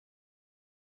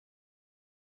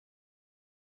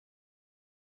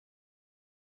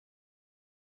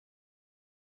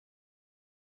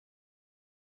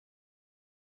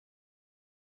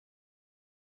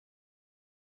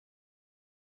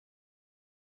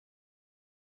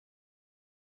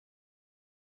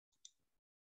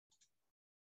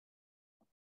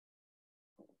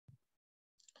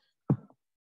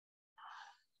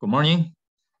Good morning.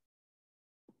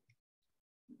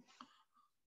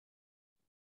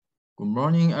 Good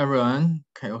morning, everyone.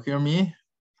 Can you hear me?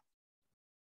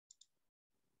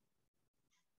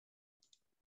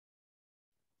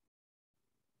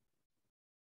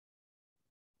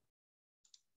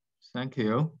 Thank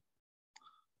you.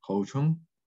 Ho Chung.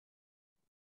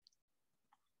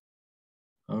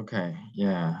 Okay,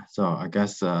 yeah. So I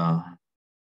guess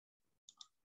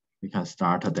we can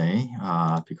start today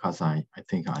because I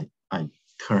think I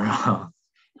turned on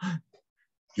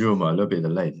Zoom a little bit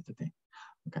late today.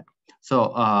 Okay,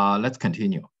 so let's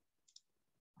continue.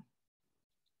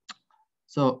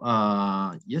 So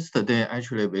yesterday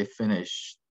actually we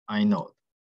finished inode,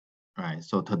 right?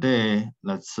 So today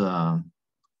let's look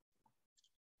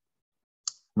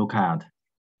at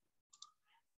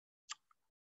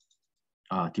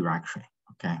directory.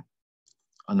 Okay,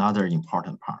 another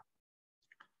important part.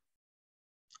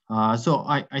 So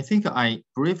I think I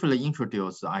briefly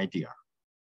introduced the idea.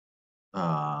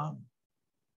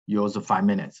 Use 5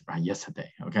 minutes right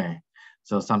yesterday. Okay,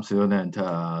 so some student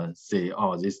say,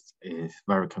 "Oh, this is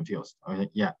very confused." Okay,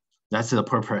 yeah, that's the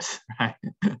purpose, right?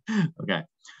 Okay,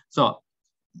 so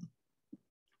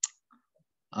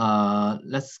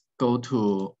let's go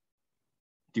to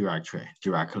directory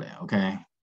directly. Okay,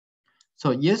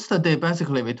 so yesterday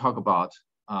basically we talked about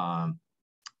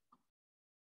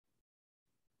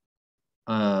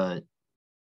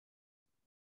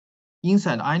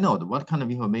inside inode, what kind of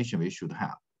information we should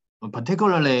have.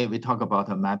 Particularly, we talk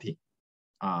about a mapping,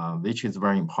 which is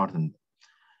very important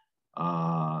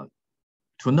to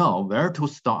know where to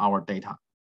store our data.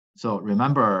 So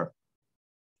remember,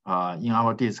 in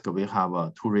our disk, we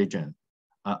have 2 regions,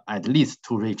 at least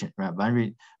 2 regions, right?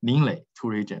 Mainly 2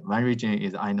 regions. One region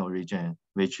is inode region,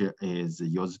 which is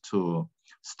used to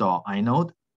store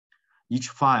inode. Each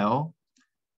file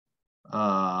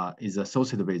is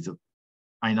associated with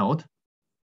inode.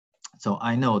 So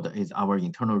inode is our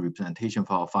internal representation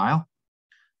for a file.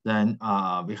 Then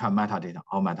we have metadata,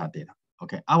 all metadata.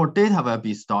 Okay, our data will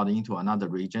be stored into another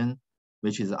region,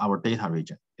 which is our data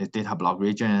region. It's data block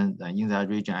region. Then in that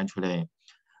region, actually,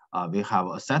 we have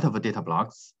a set of data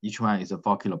blocks. Each one is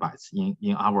 4 kilobytes.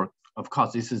 In our, of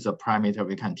course, this is a parameter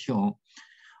we can tune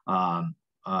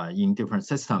in different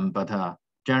systems, but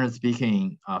generally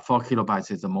speaking, 4 kilobytes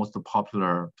is the most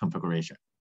popular configuration.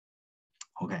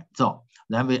 Okay, so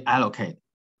then we allocate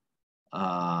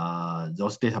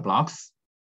those data blocks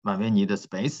when we need a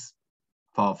space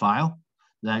for a file.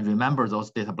 Then remember those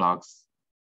data blocks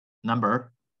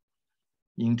number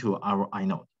into our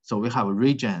inode. So we have a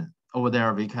region over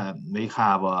there. We have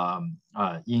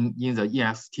in the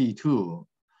ext2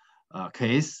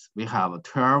 case, we have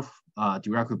 12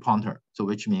 directory pointer. So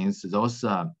which means those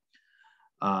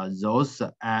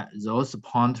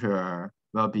pointer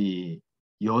will be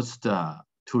used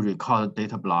to record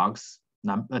data blocks,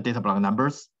 data block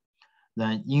numbers.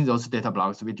 Then in those data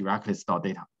blocks, we directly store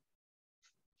data.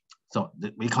 So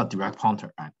we call direct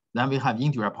pointer, right? Then we have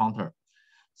indirect pointer.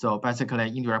 So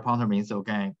basically, indirect pointer means,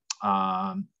 okay,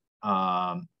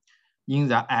 in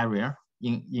that area,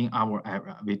 in our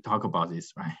area, we talk about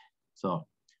this, right? So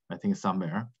I think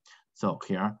somewhere. So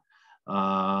here,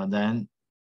 then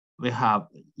we have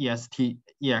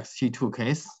ext2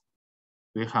 case.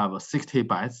 We have 60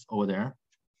 bytes over there,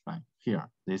 right here.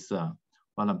 This what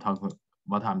I'm talking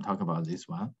about. This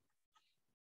one,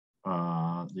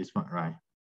 right?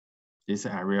 This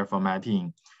area for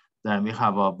mapping. Then we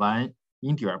have one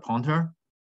indirect pointer.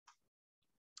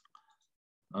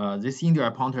 This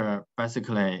indirect pointer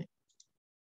basically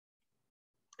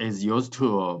is used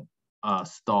to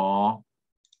store.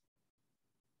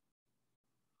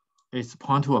 It's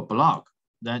point to a block.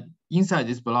 Then inside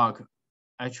this block,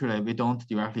 actually, we don't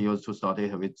directly use to store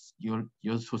data. It's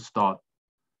used to store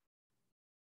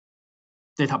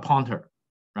data pointer,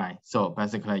 right? So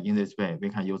basically, in this way, we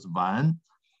can use 4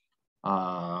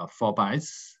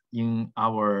 bytes in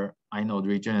our inode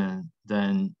region,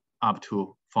 then up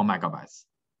to 4 megabytes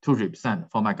to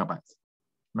represent 4 megabytes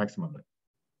maximally.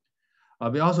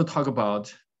 We also talk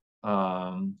about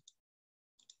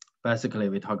basically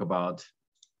we talk about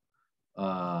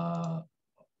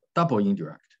double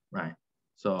indirect, right?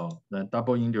 So then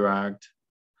double indirect,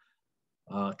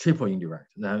 triple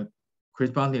indirect. Then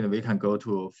correspondingly, we can go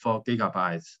to 4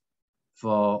 gigabytes,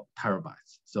 4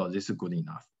 terabytes. So this is good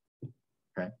enough.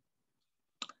 Okay.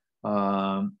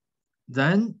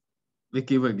 Then we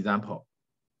give an example.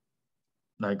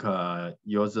 Like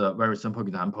use a very simple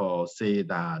example. Say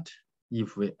that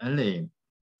if we only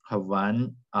have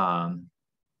one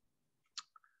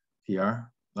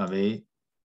here, we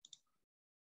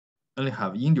only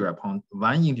have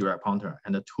one indirect pointer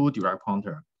and 2 direct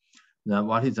pointer. Then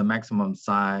what is the maximum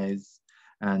size,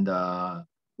 and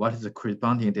what is the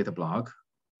corresponding data block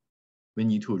we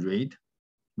need to read,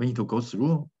 we need to go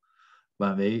through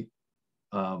when we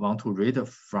want to read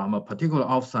from a particular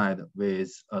offset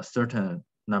with a certain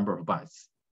number of bytes,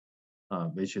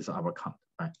 which is our count,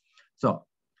 right? So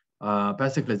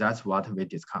basically that's what we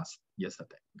discussed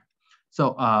yesterday.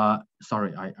 So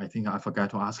sorry, I think I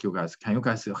forgot to ask you guys, can you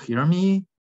guys hear me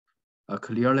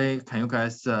clearly? Can you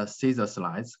guys see the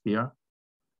slides here?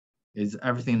 Is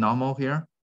everything normal here?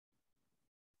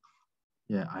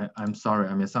 Yeah, I'm sorry.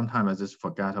 I mean, sometimes I just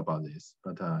forget about this,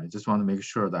 but I just want to make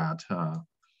sure that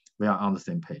we are on the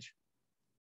same page.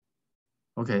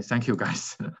 Okay, thank you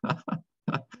guys.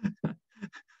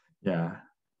 Yeah.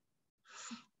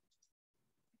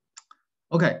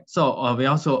 Okay, so we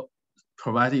also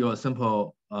provide you a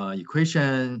simple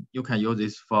equation. You can use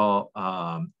this for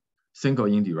single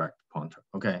indirect pointer,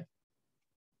 okay?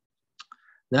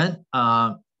 Then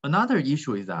another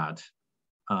issue is that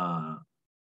how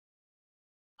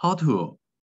to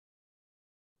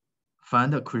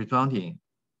find the corresponding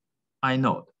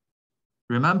inode.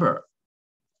 Remember,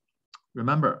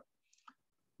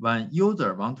 when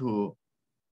user want to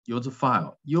use a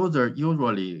file, user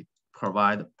usually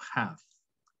provide path,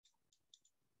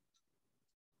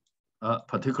 a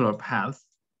particular path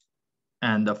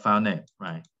and the file name,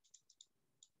 right?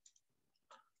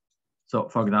 So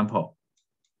for example,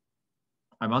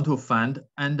 I want to find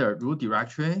under root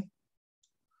directory.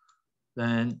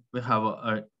 Then we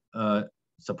have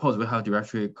suppose we have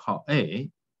directory called A,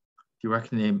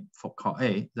 directory name for called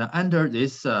A. Then under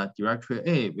this directory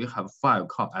A, we have file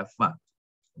called F1.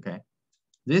 Okay,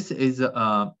 this is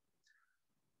a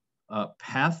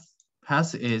path.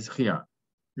 Path is here.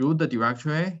 Root the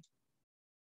directory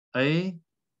A,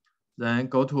 then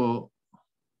go to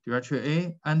directory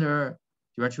A. Under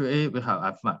directory A, we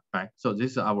have F1, right? So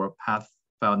this is our path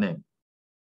file name.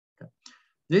 Okay.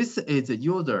 This is the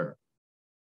user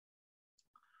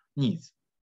needs.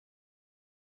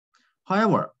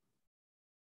 However,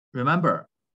 remember,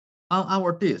 on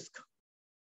our disk,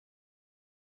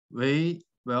 we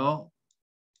will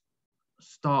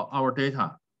store our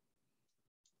data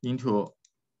into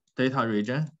data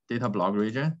region, data block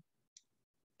region,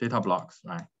 data blocks,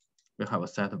 right? We have a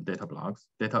set of data blocks,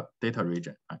 data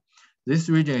region, right? This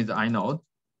region is inode.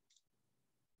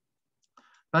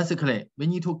 Basically, we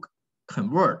need to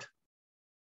convert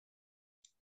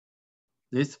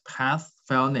this path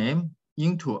file name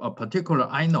into a particular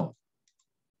inode.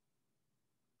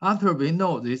 After we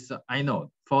know this inode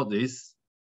for this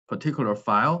particular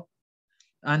file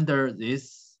under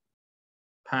this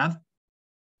path,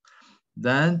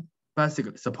 then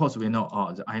basically, suppose we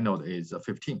know the inode is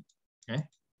 15, okay,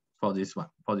 for this one,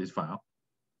 for this file,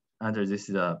 under this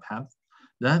path.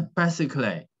 Then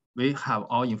basically, we have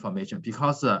all information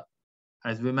because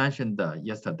as we mentioned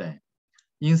yesterday,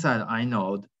 inside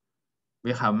inode,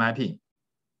 we have mapping.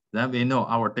 Then we know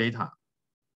our data,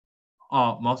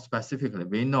 or more specifically,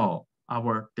 we know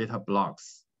our data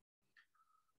blocks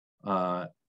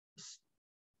that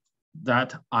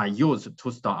are used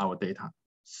to store our data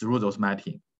through those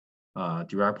mapping,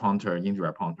 direct pointer,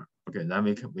 indirect pointer. Okay, then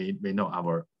we know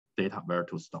our data where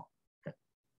to store. Okay,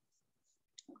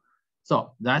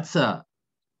 so that's the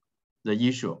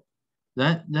issue.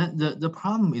 Then the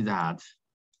problem is that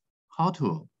how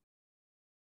to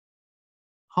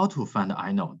find the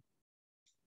inode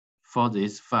for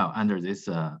this file under this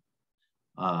a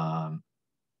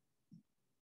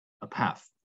path,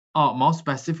 or more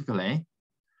specifically,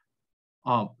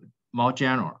 or more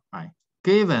general, right?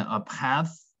 Given a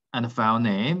path and a file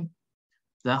name,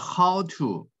 then how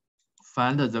to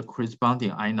find the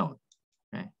corresponding inode,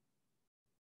 okay?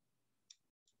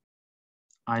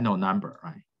 Inode number,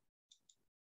 right?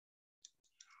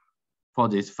 For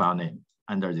this file name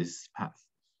under this path.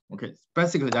 Okay,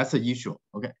 basically that's the issue.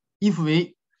 Okay, if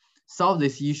we solve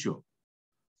this issue,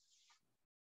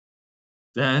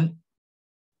 then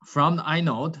from the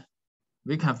inode,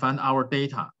 we can find our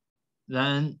data.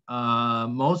 Then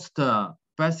most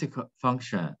basic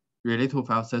function related to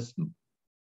file system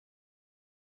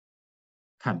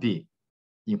can be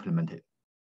implemented.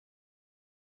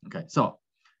 Okay, so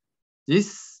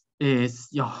this is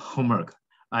your homework.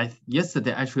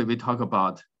 Yesterday, actually, we talked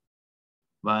about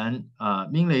when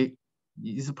mainly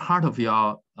it's part of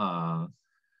your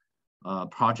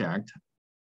project.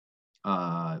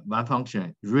 One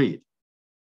function read,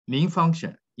 main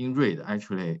function in read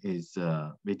actually is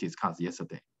we discussed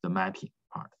yesterday, the mapping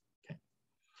part. Okay.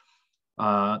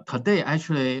 Today,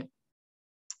 actually,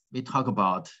 we talk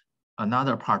about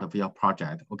another part of your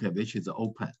project, okay, which is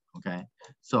open. Okay,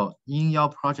 so in your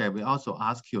project, we also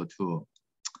ask you to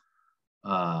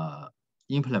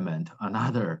implement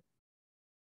another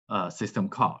system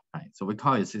call, right? So we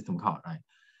call it system call, right?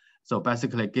 So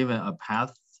basically given a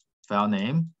path file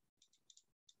name,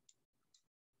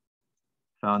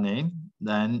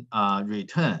 then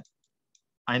return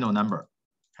inode number,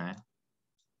 okay?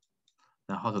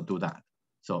 Then how to do that?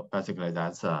 So basically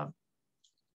that's a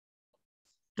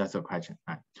question,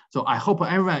 right? So I hope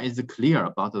everyone is clear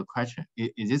about the question.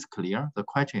 Is this clear? The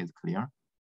question is clear?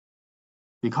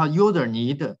 Because user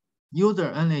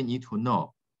only need to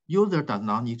know, user does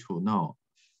not need to know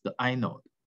the inode.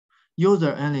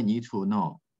 User only need to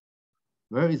know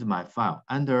where is my file,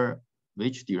 under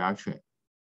which directory,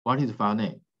 what is the file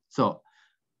name. So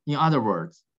in other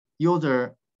words,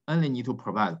 user only need to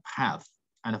provide path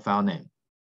and file name.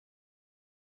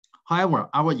 However,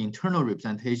 our internal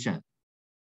representation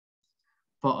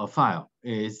for a file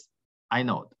is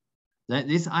inode. Then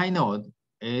this inode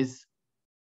is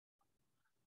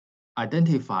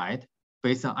identified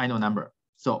based on inode number.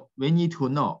 So we need to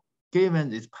know, given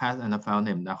this path and the file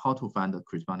name, then how to find the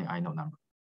corresponding inode number,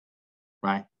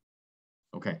 right?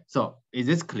 Okay, so is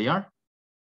this clear?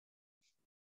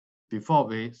 Before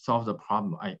we solve the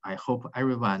problem, I hope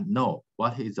everyone know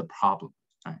what is the problem,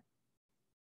 right?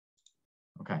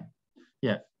 Okay,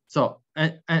 yeah. So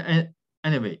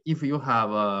anyway, if you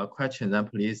have a question, then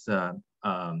please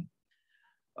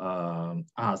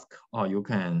ask, or you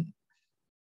can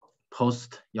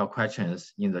post your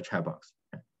questions in the chat box.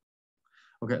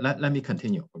 Okay, let me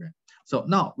continue. Okay, so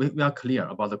now we are clear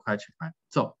about the question, right?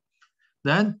 So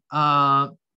then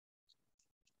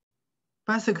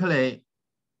basically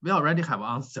we already have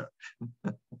answer,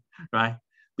 right?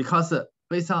 Because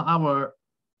based on our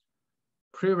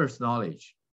previous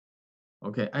knowledge,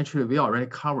 okay, actually we already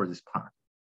covered this part,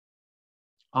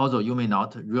 although you may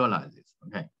not realize it.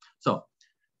 Okay, so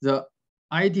the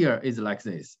idea is like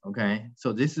this. Okay,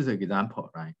 so this is an example,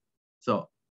 right? So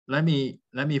let me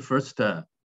first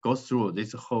go through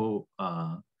this whole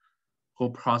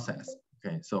process.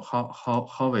 Okay, so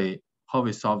how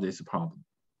we solve this problem.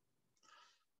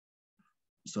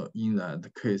 So in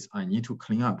that case, I need to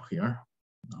clean up here.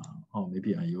 Or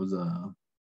maybe I use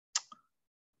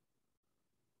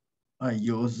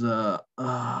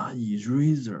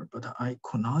eraser, but I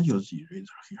could not use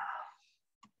eraser here.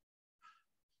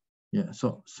 Yeah,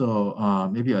 so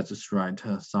maybe I just write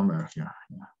somewhere here.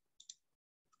 Yeah.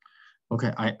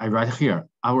 Okay, I write here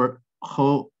our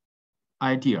whole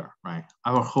idea, right?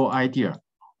 Our whole idea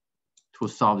to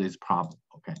solve this problem.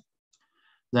 Okay,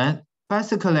 then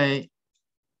basically,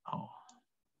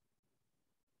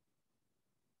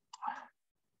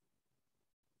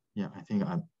 yeah, I think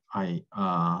I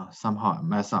somehow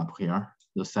mess up here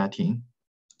the setting.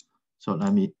 So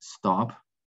let me stop.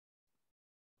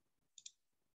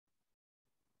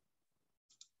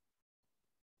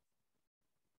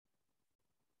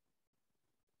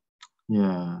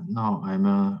 Yeah, now I'm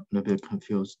a little bit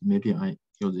confused. Maybe I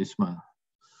use this one.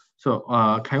 So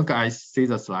can you guys see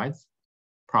the slides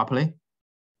properly?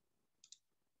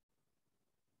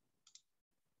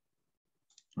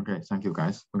 Okay, thank you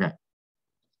guys. Okay.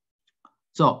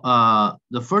 So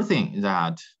the first thing is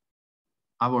that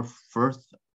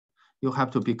you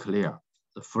have to be clear.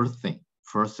 The first thing,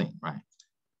 right?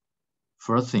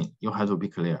 First thing you have to be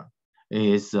clear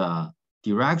is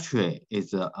directory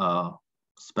is a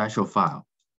special file.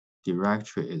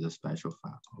 Directory is a special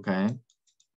file, okay?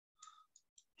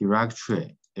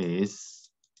 Directory is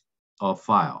a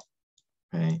file,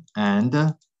 okay?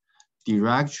 And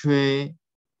directory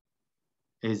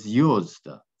is used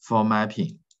for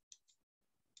mapping.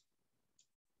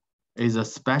 Is a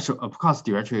special, of course,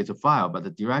 directory is a file, but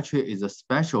the directory is a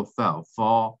special file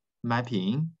for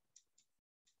mapping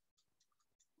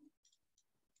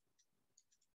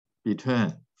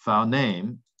between file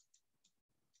name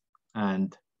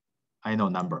and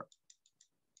inode number.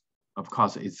 Of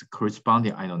course, it's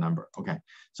corresponding inode number. Okay,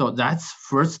 so that's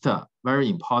first very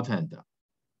important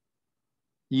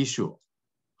issue.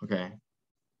 Okay,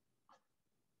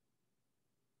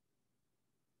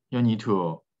 you need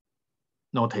to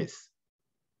notice.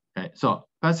 Okay, so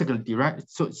basically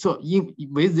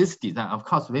with this design, of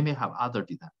course, we may have other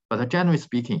design, but generally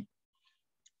speaking,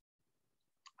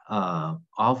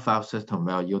 our file system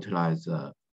will utilize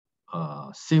a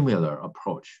similar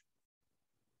approach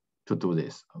to do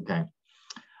this. Okay,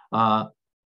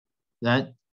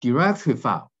 then directory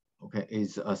file, okay,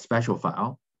 is a special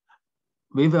file.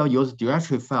 We will use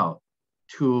directory file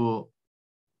to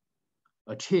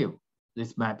achieve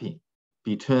this mapping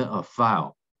between a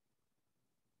file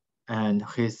and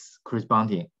his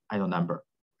corresponding inode number.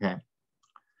 Okay,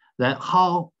 then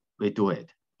how we do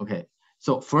it? Okay,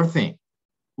 so first thing,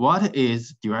 what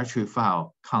is directory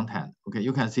file content? Okay,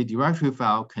 you can see directory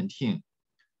file contain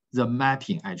the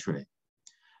mapping actually.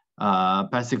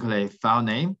 Basically file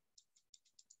name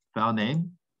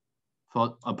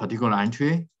for a particular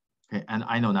entry, okay, and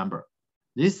inode number.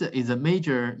 This is a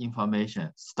major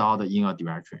information stored in a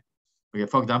directory. Okay,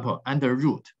 for example, under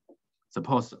root,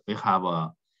 suppose we have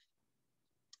a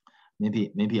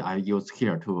maybe I use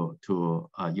here to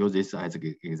use this as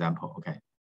an example. Okay,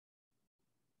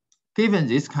 given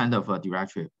this kind of a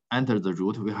directory under the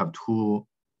root, we have two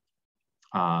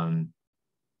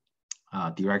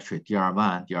directory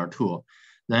DR1, DR2.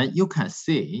 Then you can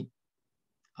see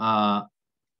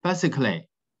basically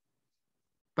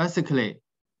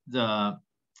the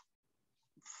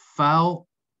file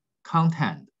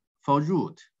content for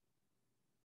root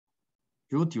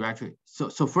directory.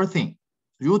 So first thing,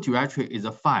 root directory is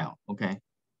a file, okay?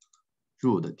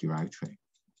 Root directory,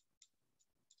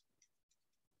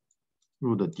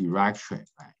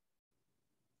 right?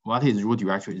 What is root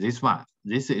directory? This one.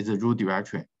 This is a root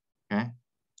directory, okay?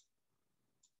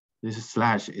 This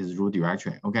slash is root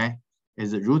directory, okay?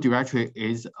 Is root directory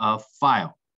is a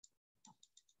file.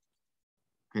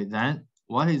 Okay, then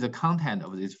what is the content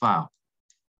of this file?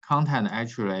 Content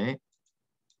actually,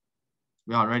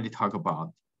 we already talked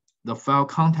about. The file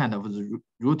content of the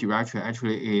root directory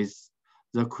actually is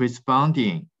the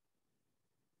corresponding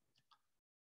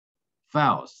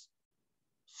files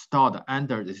stored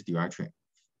under this directory,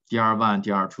 DR1,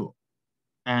 DR2,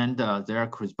 and their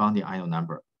corresponding inode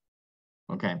number.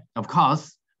 Okay, of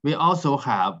course, we also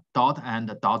have dot and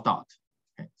dot dot.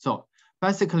 Okay, so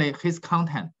basically his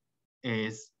content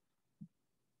is,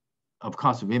 of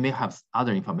course, we may have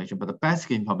other information, but the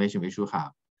basic information we should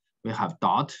have, we have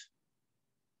dot.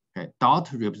 Okay, dot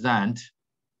represent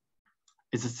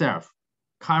itself,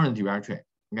 current directory.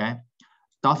 Okay,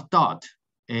 dot dot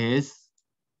is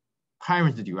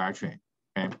parent directory.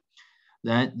 Okay,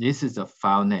 then this is a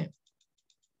file name.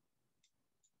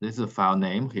 This is a file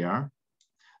name here.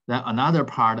 Then another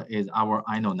part is our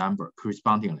inode number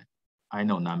correspondingly.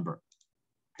 Inode number.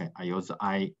 Okay, I use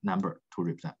I number to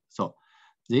represent. So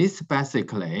this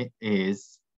basically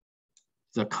is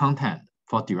the content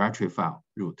for directory file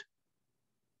root.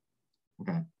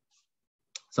 Okay.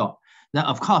 So then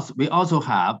of course we also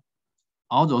have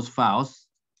all those files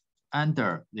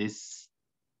under this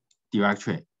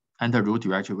directory, under root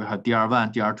directory. We have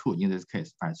DR1, DR2 in this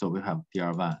case, right? So we have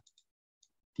DR1,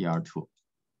 DR2.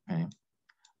 Okay.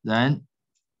 Then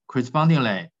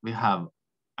correspondingly, we have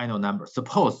inode number.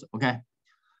 Suppose, okay,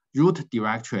 root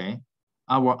directory,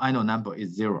 our inode number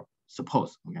is 0.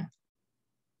 Suppose, okay.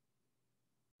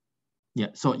 Yeah,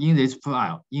 so in this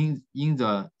file, in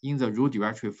the root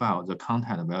directory file, the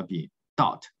content will be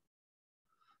dot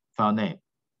file name,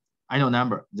 inode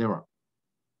number 0.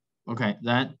 Okay,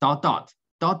 then dot dot.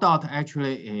 Dot dot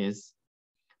actually is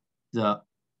the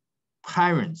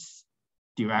parents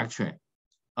directory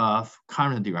of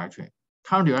current directory.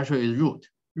 Current directory is root.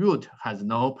 Root has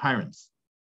no parents.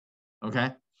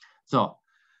 Okay, so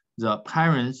the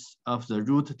parents of the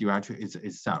root directory is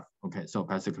itself. Okay, so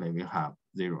basically we have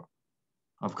 0.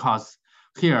 Of course,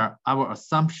 here our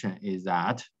assumption is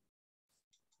that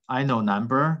inode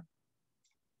number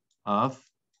of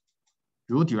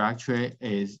root directory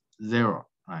is 0,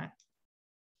 right?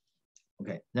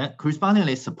 Okay, then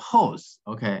correspondingly suppose,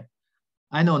 okay,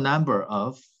 inode number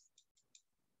of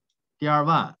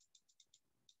DR1,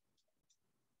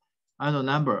 inode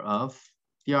number of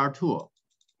DR2,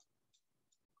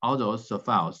 all those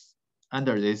files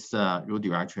under this root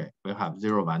directory will have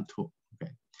 0, 1, 2.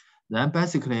 Okay, then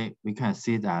basically we can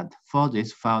see that for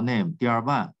this file name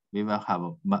DR1, we will have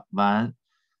one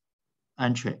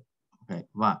entry. Okay,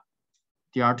 1.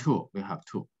 DR2, we have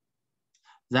 2.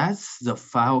 That's the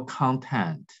file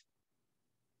content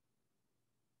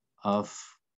of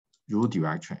root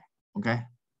directory. Okay,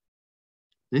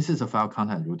 this is a file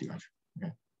content root directory.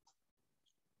 Okay.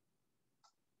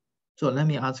 So let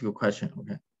me ask you a question.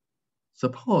 Okay,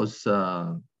 suppose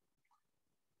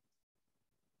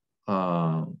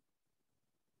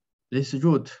this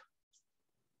root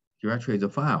directory is a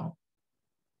file.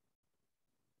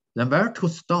 Then where to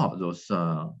store those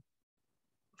file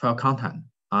content?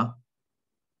 Huh?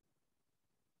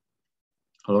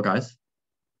 Hello, guys.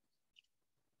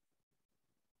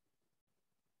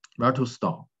 Where to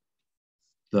store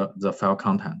the file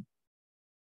content?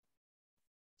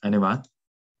 Anyone?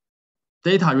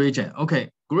 Data region.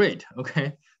 Okay, great.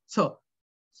 Okay, so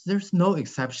there's no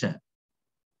exception,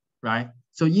 right?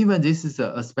 So even this is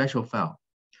a special file,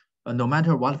 no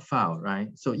matter what file, right?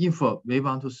 So if we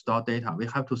want to store data, we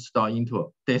have to store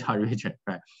into data region,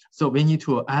 right? So we need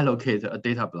to allocate a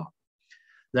data block.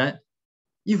 Then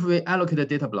If we allocate a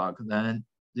data block, then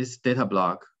this data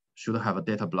block should have a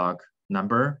data block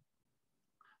number.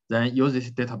 Then use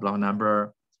this data block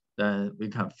number, then we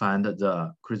can find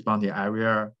the corresponding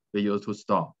area we use to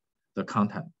store the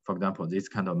content. For example, this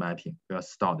kind of mapping we are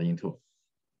stored into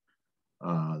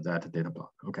that data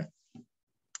block. Okay.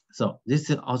 So this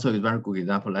is also a very good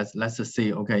example. Let's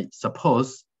see. Okay,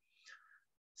 suppose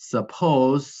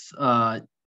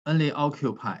only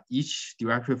occupy each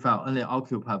directory file only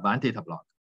occupy one data block,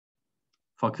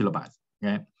 4 kilobytes.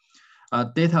 Okay.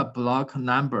 Data block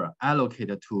number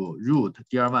allocated to root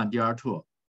DR1, DR2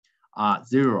 are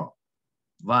 0,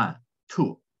 1,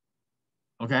 2.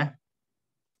 Okay.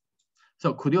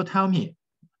 So could you tell me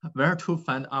where to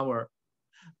find our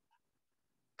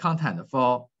content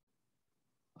for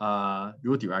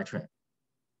root directory?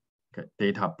 Okay,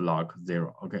 data block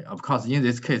 0. Okay, of course, in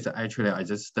this case, actually, I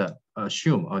just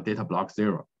assume a data block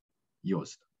 0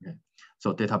 used. Okay,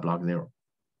 so data block 0.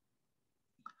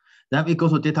 Then we go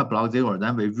to data block 0,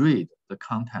 then we read the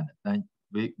content, then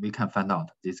we can find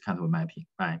out this kind of mapping,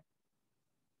 right?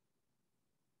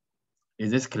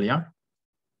 Is this clear?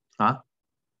 Huh?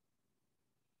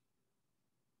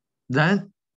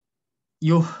 Then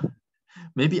you,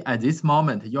 maybe at this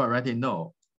moment, you already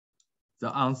know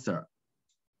the answer.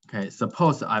 Okay,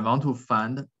 suppose I want to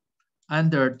find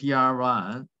under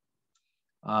DR1,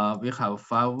 we have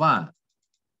file 1.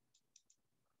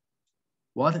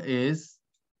 What is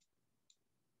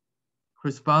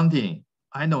corresponding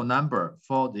inode number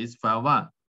for this file 1?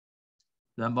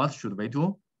 Then what should we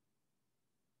do?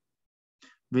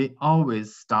 We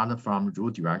always start from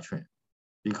root directory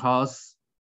because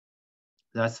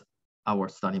that's our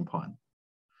starting point.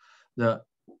 The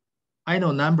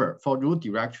inode number for root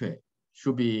directory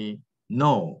should be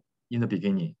known in the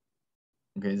beginning.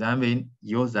 Okay, then we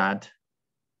use that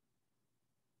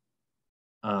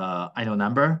inode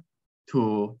number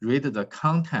to read the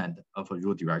content of a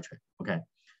root directory. Okay,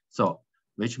 so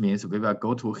which means we will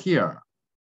go to here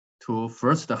to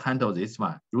first handle this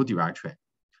one, root directory.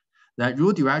 Then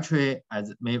root directory,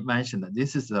 as we mentioned,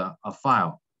 this is a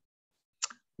file.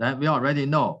 Then we already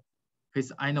know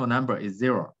his inode number is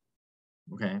 0.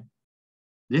 Okay,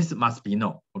 this must be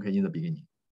known. Okay, in the beginning.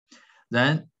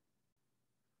 Then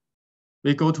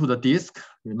we go to the disk.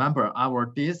 Remember our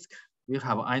disk, we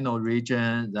have inode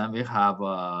region. Then we have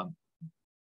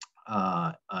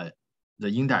the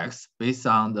index based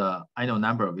on the inode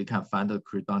number. We can find the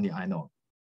corresponding inode.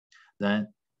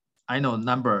 Then inode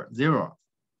number 0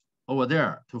 over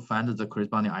there to find the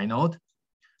corresponding inode.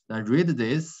 Then read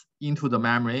this into the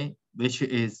memory, which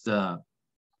is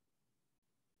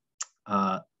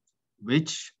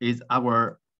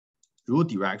our root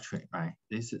directory, right?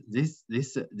 This is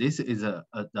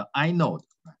the inode,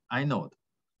 right? Inode.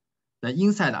 Then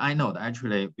inside inode,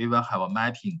 actually, we will have a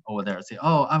mapping over there. Say,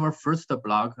 oh, our first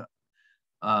block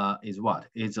is what?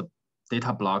 It's a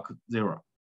data block 0.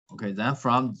 Okay, then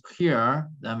from here,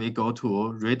 then we go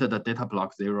to read the data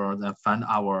block 0, then find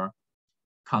our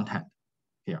content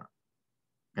here.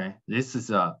 Okay, this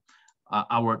is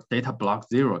our data block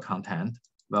 0 content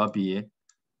will be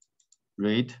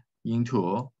read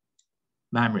into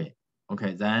memory.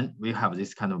 Okay, then we have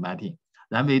this kind of mapping.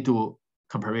 Then we do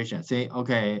comparison. Say,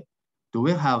 okay, do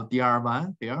we have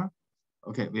DR1 there?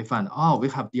 Okay, we find, oh, we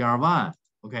have DR1.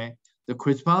 Okay, the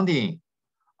corresponding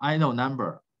inode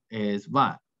number is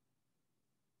 1.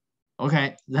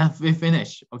 Okay, then we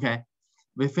finish. Okay,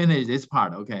 we finish this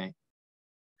part. Okay,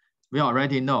 we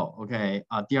already know. Okay,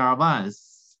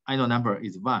 DR1's inode number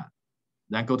is 1.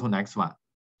 Then go to next one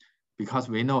because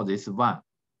we know this is 1.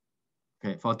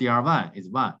 Okay, for DR1 is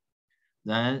 1.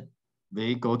 Then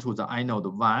we go to the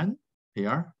inode 1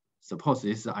 here. Suppose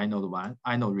this is inode 1,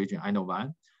 inode region, inode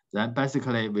 1. Then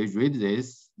basically we read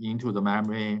this into the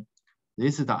memory.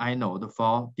 This is the inode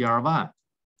for DR1.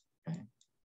 Okay,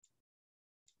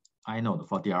 inode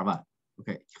for DR1.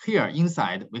 Okay, here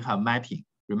inside we have mapping.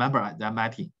 Remember that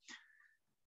mapping.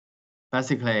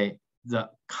 Basically, the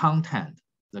content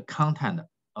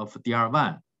of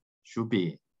DR1 should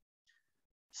be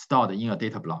stored in a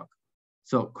data block.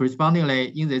 So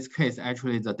correspondingly, in this case,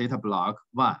 actually the data block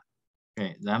 1.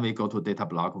 Okay, then we go to data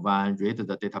block 1, read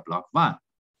the data block 1.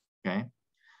 Okay,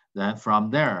 then from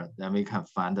there, then we can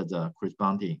find the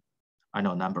corresponding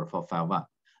inode number for file 1.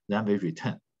 Then we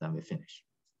return, then we finish.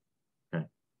 Okay,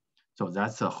 so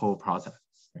that's the whole process.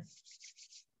 Okay.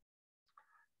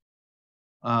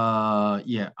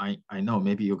 Yeah, I know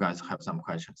maybe you guys have some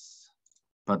questions,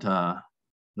 but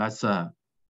let's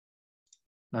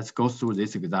go through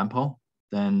this example.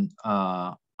 Then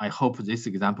I hope this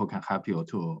example can help you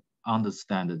to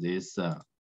understand this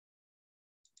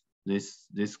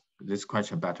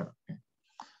question better. Okay.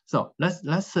 So let's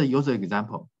use an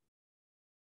example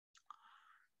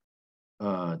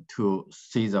to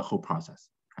see the whole process.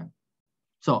 Okay.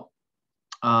 So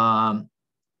our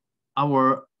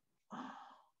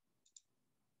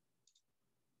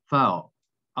file,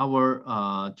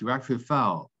 our directory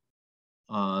file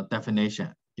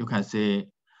definition, you can see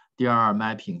dir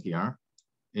mapping here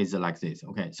is like this.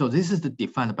 Okay, so this is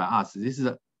defined by us. This is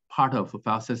a part of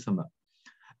file system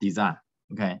design.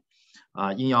 Okay,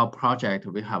 in your project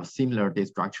we have similar data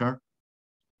structure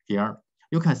here.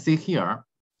 You can see here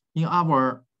in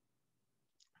our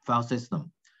file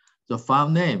system, the file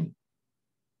name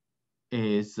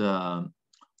is 20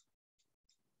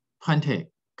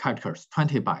 characters,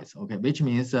 20 bytes. Okay, which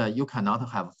means you cannot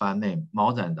have file name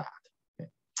more than that. Okay,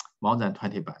 more than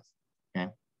 20 bytes. Okay,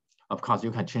 of course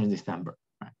you can change this number.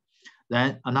 Right?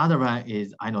 Then another one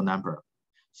is inode number.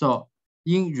 So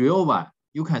in real one,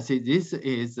 you can see this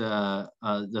is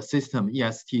the system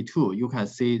EST2. You can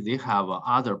see they have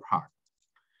other part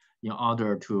in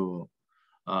order to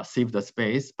save the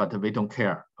space, but we don't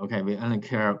care. Okay, we only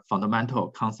care fundamental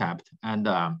concept and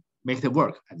make it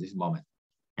work at this moment.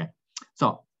 Okay,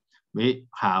 so we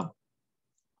have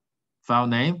file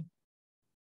name,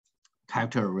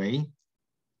 character array,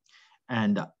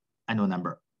 and inode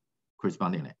number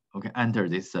correspondingly. Okay, enter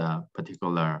this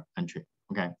particular entry.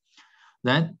 Okay,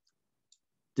 then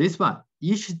this one,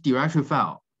 each directory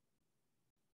file,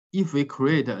 if we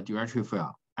create a directory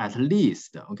file, at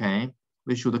least, okay,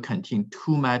 we should contain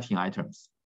 2 mapping items,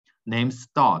 names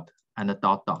dot and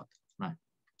dot dot, right?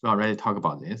 We already talked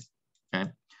about this,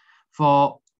 okay?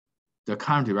 For the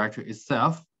current directory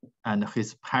itself and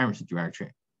his parent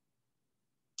directory.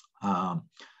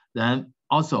 Then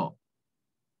also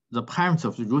the parent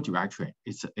of the root directory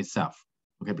is itself,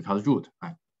 okay, because root,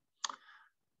 right?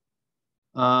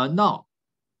 Now,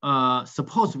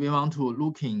 suppose we want to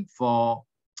looking for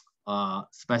a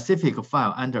specific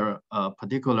file under a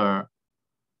particular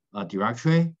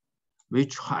directory, we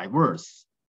traverse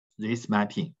this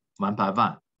mapping one by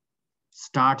one,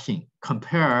 starting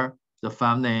compare the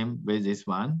file name with this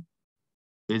one,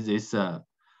 with this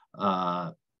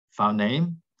file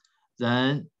name.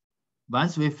 Then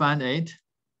once we find it,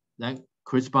 then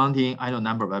corresponding inode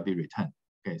number will be returned.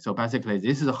 Okay, so basically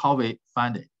this is how we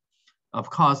find it. Of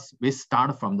course, we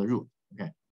start from the root.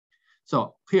 Okay,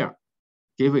 so here,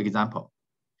 give an example.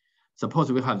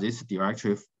 Suppose we have this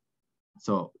directory.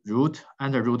 So root,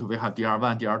 under root, we have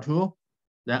dir1, dir2.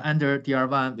 Then under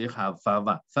dir1, we have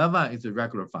file1. File1 is a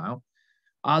regular file.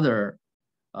 Other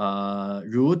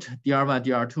root, dir1,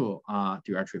 dir2 are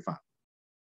directory file.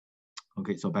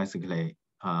 Okay, so basically,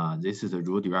 this is a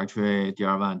root directory,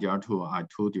 dir1, dir2 are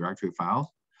 2 directory files.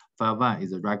 File1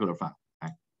 is a regular file.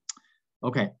 Right?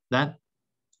 Okay, then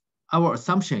our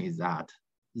assumption is that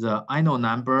the inode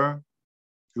number,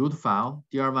 root file,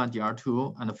 dir1,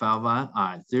 dir2, and file1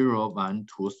 are 0, 1,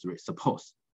 2, 3,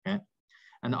 suppose. Okay?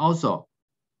 And also,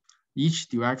 each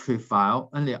directory file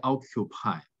only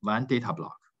occupy 1 data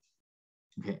block.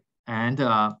 Okay, and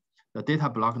the data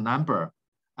block number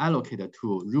allocated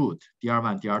to root,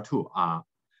 dir1, dir2 are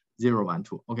 0, 1,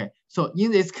 2. Okay, so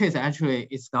in this case, actually,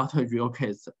 it's not a real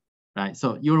case, right?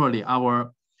 So usually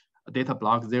our data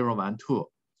block 0, 1, 2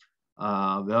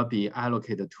 will be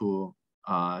allocated to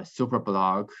super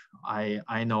block,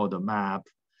 I know the map,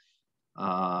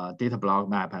 data block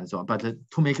map, and so on. But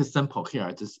to make it simple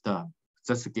here, just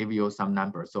give you some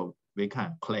numbers so we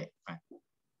can play. Right?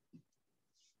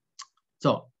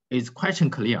 So is question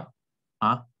clear?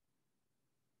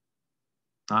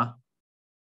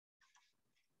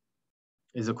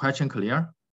 Is the question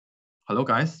clear? Hello,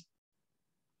 guys.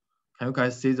 Can you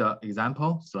guys see the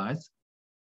example slides?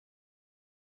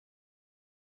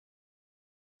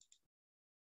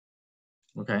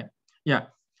 Okay, yeah.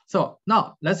 So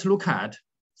now let's look at,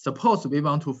 suppose we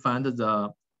want to find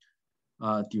the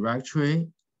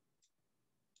directory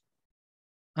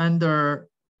under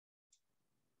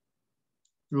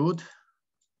root.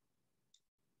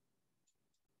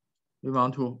 We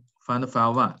want to find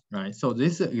file1, right? So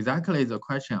this is exactly the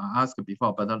question I asked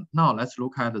before, but now let's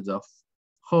look at the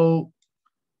whole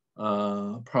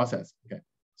process. Okay,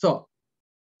 so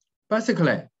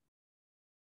basically,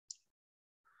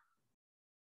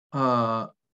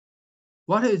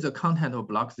 what is the content of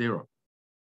block 0?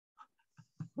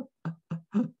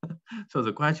 So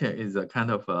the question is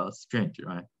kind of strange,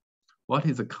 right? What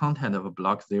is the content of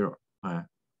block 0? Right?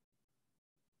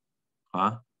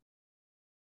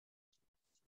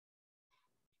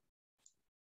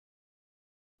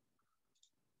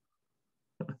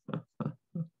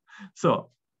 So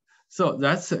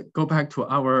let's go back to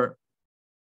our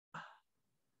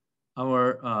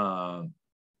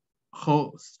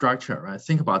whole structure, right?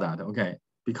 Think about that, okay?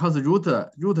 Because root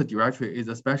directory is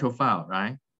a special file,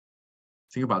 right?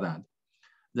 Think about that.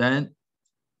 Then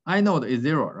inode is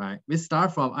 0, right? We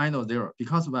start from inode 0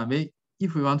 because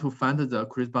if we want to find the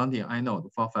corresponding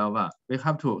inode for file 1, we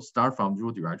have to start from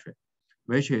root directory,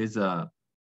 which is inode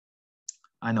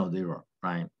 0,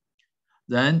 right?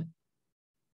 Then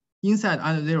inside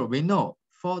inode 0, we know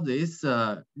for this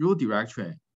root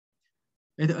directory,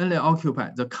 it only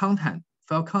occupies the content,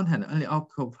 file content only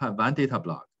occupies one data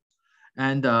block.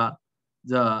 And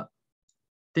the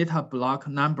data block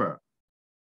number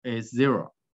is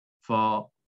 0 for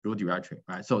root directory,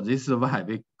 right? So this is why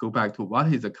we go back to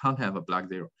what is the content of block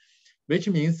 0, which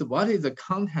means what is the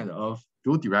content of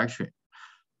root directory,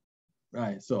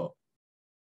 right? So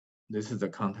this is the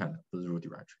content of the root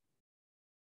directory.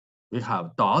 We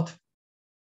have dot,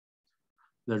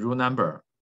 the root number,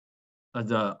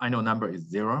 the inode number is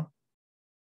 0.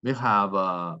 We have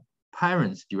a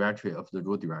parents directory of the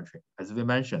root directory, as we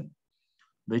mentioned,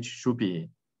 which should be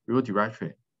root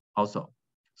directory also.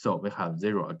 So we have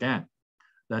 0 again.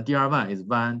 Then dr1 is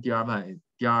 1,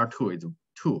 dr2 is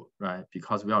 2, right?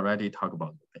 Because we already talked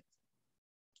about the thing.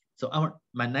 So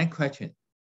my next question,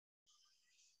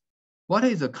 what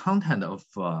is the content of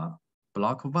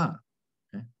block 1?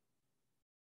 Okay.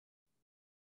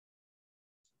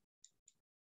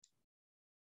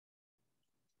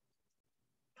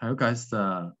 Can you guys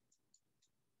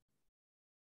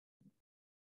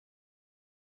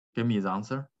give me the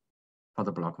answer for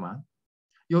the block 1?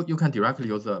 You can directly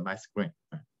use my screen.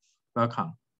 Right?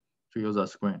 Welcome to use the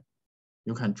screen.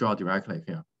 You can draw directly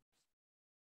here.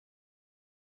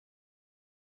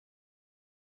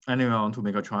 Anyone want to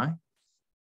make a try?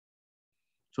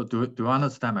 So do you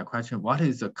understand my question? What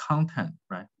is the content,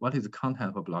 right? What is the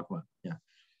content for block 1? Yeah.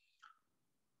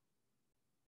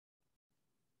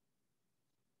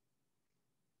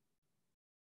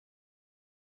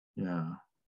 Yeah.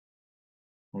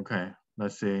 Okay,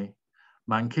 let's see.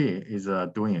 Monkey is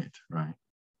doing it, right?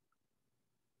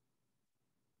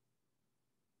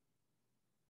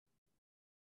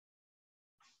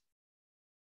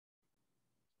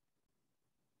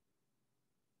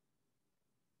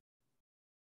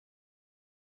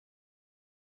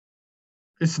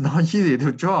 It's not easy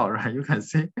to draw, right? You can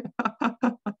see,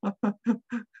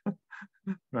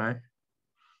 right?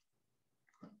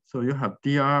 So you have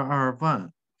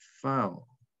DRR1 file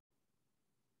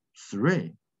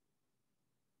 3.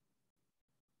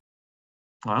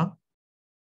 Huh?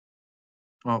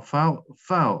 Oh,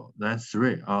 file then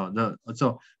 3.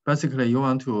 So basically you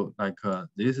want to like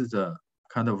this is a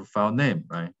kind of file name,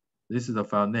 right? This is the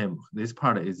file name. This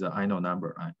part is the inode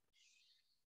number, right?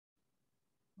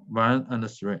 1 and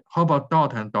 3. How about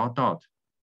dot and dot dot?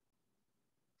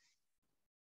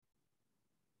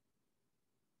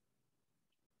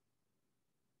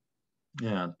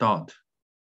 Yeah, dot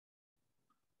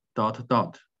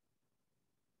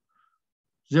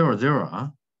 0 0, huh?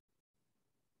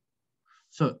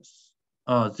 So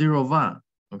 0 1,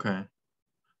 okay.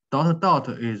 Dot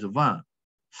is 1.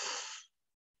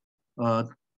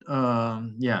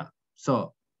 Yeah.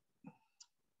 So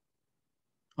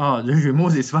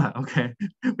remove this one. Okay.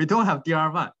 We don't have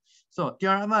dr1. So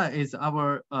dr1 is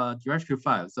our directory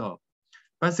file. So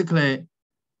basically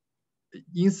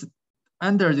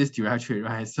under this directory,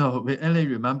 right? So we only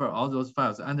remember all those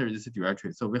files under this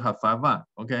directory. So we have file 1.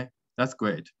 Okay, that's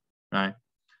great, right?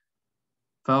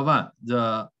 File 1,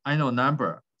 the inode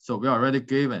number. So we already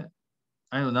given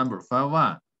inode number file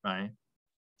 1, right?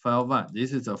 File 1.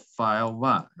 This is a file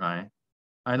 1, right?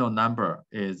 Inode number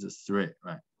is 3,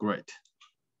 right? Great.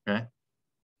 Okay.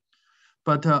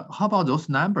 But how about those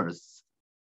numbers?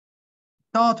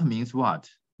 Dot means what?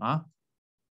 Huh?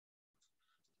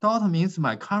 Dot means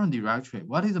my current directory.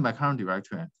 What is my current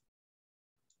directory?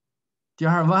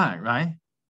 dr1, right?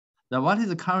 Then what is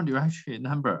the current directory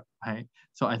number, right?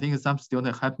 So I think some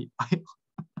students happy.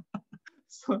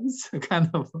 So it's kind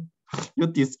of, you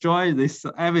destroy this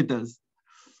evidence.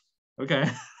 Okay.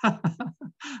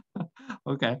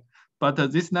 Okay. But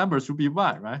this number should be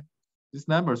 1, right? This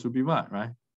number should be 1,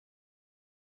 right?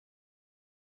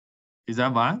 Is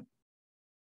that 1?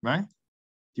 Right?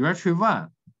 Directory 1.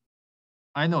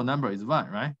 Inode number is 1,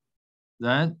 right?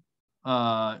 Then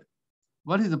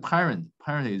what is the parent?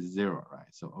 Parent is 0, right?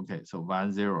 So okay, so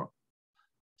 1 0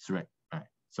 3, right?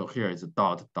 So here is a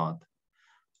dot,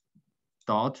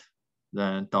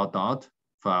 then dot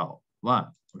file 1.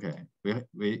 Okay,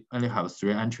 we only have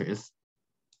 3 entries.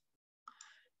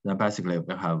 Then basically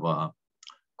we have a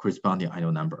corresponding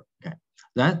inode number. Okay,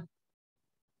 then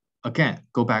again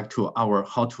go back to our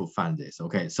how to find this.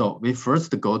 Okay, so we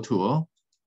first go to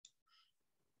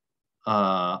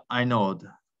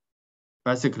inode.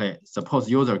 Basically, suppose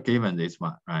user given this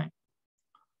one, right?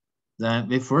 Then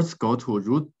we first go to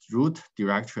root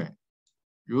directory,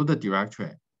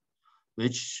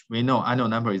 which we know inode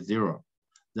number is 0.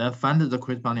 Then find the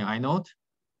corresponding inode.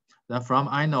 Then from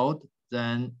inode,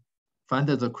 then find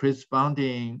the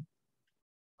corresponding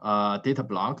data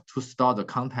block to store the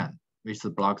content, which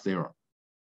is block 0.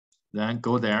 Then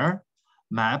go there,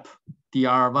 map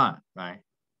DR1, right?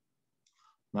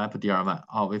 Map DR1.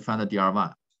 Oh, we found the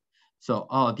DR1. So,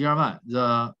 oh, DR1,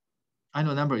 the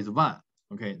inode number is 1.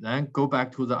 Okay, then go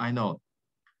back to the inode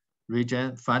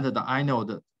region, find the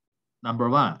inode number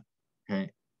 1.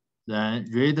 Okay, then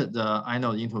read the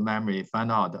inode into memory,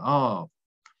 find out, oh,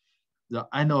 the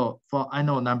inode for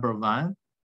inode number 1,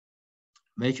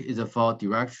 which is for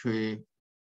directory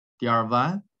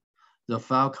DR1, the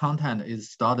file content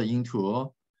is stored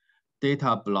into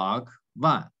data block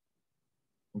 1.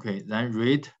 Okay, then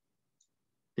read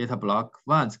data block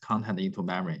 1's content into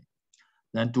memory.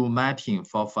 Then do mapping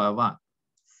for file 1.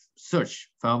 Search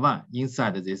file 1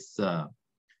 inside this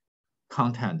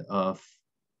content of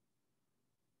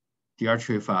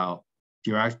directory file,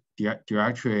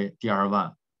 directory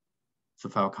DR1. So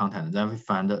file content. Then we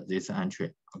find this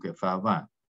entry. Okay, file 1.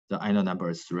 The inode number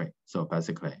is 3. So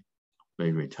basically,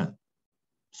 we return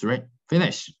 3.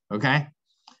 Finish. Okay.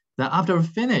 Then after we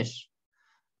finish,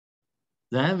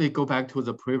 then we go back to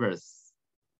the previous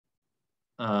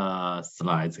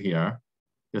slides here.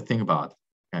 You think about.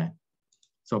 Okay.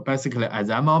 So basically, at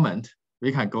that moment,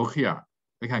 we can go here.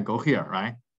 We can go here,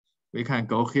 right? We can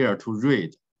go here to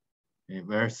read. Okay,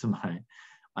 where's my?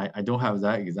 I don't have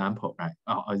that example, right?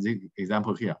 Oh, the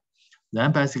example here.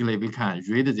 Then basically, we can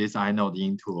read this inode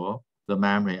into the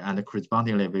memory, and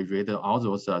correspondingly, we read all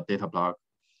those data block.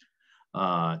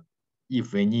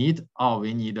 If we need, or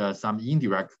we need some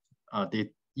indirect the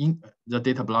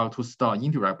data block to store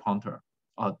indirect pointer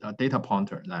or data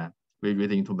pointer, then we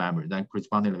read into memory. Then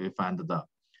correspondingly, we find the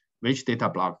which data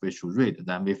block we should read.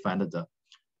 Then we find the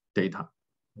data,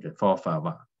 okay, for file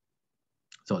 1.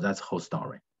 So that's whole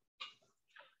story.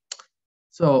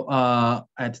 So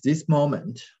at this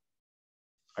moment,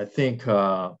 I think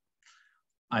I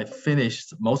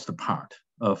finished most part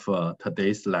of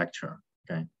today's lecture.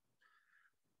 Okay,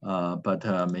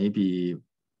 but maybe,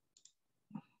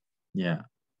 yeah.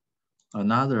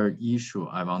 Another issue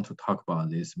I want to talk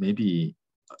about is maybe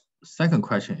second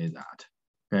question is that,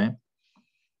 okay?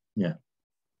 Yeah.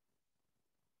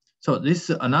 So this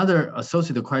is another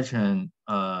associated question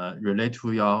related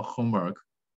to your homework.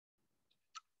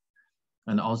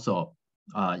 And also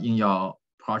in your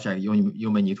project,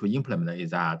 you may need to implement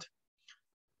is that,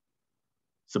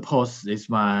 suppose this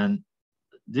one,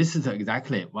 this is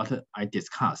exactly what I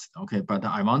discussed, okay? But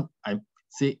I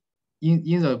see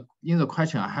in the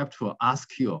question, I have to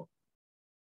ask you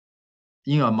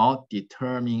in a more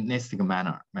deterministic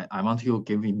manner, right? I want you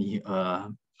giving me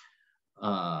a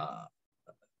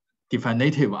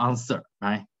definitive answer,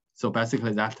 right? So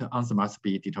basically that answer must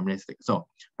be deterministic. So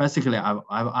basically I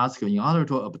will ask you, in order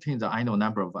to obtain the inode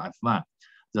number of F1,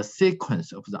 the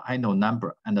sequence of the inode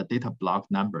number and the data block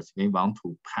numbers we want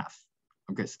to pass,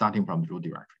 okay, starting from the root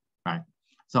directory, right?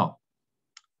 So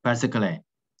basically,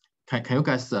 can you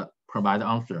guys provide the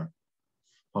answer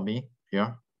for me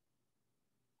here?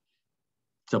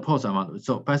 Suppose I want,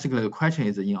 so basically the question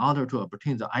is, in order to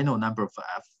obtain the inode number for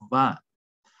F1,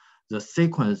 the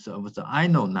sequence of the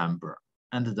inode number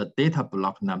and the data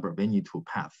block number we need to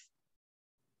pass.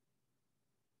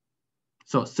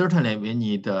 So certainly we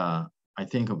need, I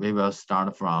think we will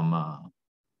start from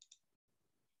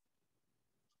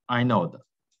inode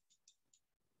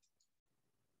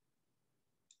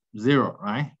 0,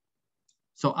 right?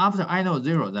 So after inode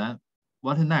 0, then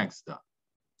what next?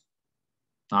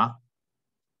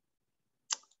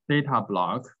 Data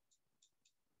block,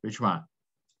 which one?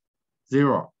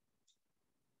 0,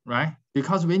 right?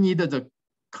 Because we need the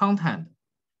content,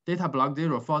 data block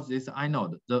 0 for this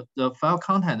inode. The file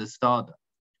content stored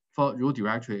for root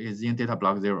directory is in data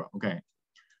block 0, okay?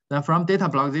 Then from data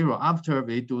block 0, after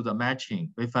we do the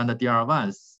matching, we find the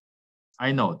DR1's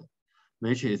inode,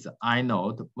 which is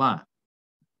inode 1,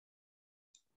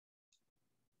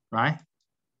 right?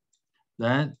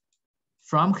 Then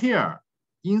from here,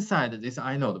 inside this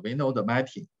inode, we know the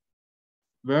mapping,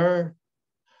 where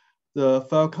the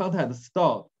file content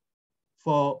stored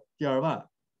for DR1.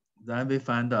 Then we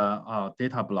find the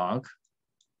data block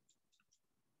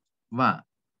 1,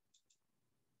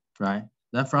 right?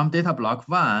 Then from data block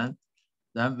 1,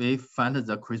 then we find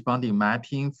the corresponding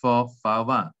mapping for file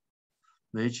 1,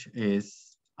 which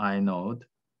is inode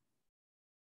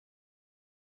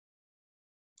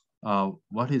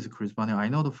what is corresponding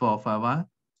inode for phi 1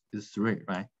 is 3,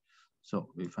 right? So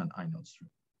we find inode 3.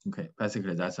 Okay,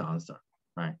 basically that's the answer,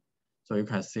 right? So you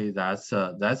can see that's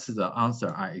the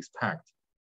answer I expect,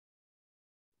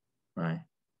 right?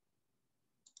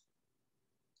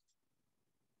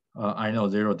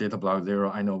 Inode 0, data block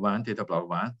 0, inode 1, data block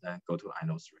 1, then go to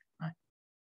inode 3, right?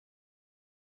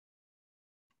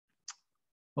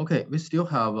 Okay, we still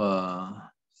have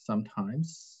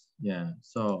sometimes, yeah.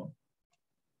 So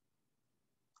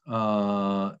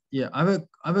yeah, I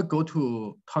will go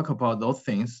to talk about those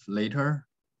things later.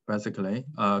 Basically,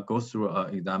 go through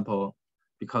an example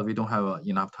because we don't have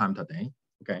enough time today.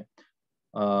 Okay.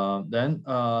 Then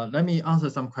let me answer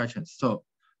some questions. So,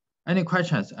 any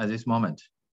questions at this moment?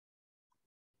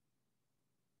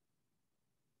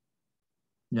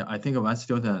 Yeah, I think one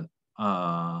student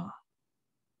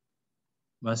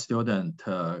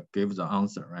gave the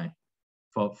answer, right,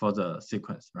 for the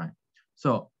sequence, right?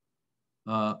 So,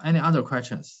 any other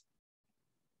questions?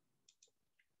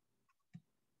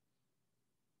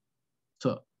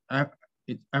 So,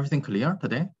 is everything clear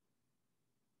today?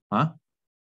 Huh?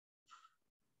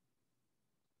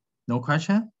 No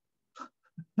question?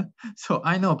 So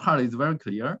I know part is very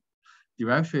clear,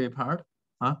 directory part,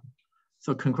 huh?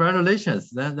 So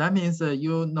congratulations. That means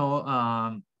you know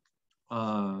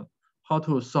how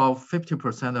to solve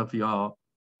 50% of your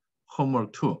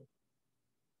homework too.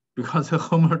 Because the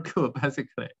homework too,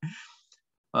 basically,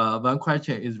 one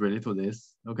question is related to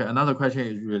this. Okay, another question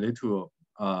is related to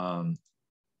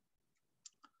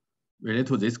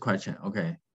this question.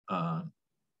 Okay,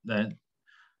 then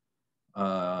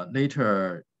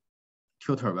later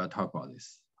tutor will talk about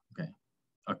this. Okay,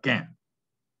 again.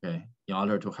 Okay, in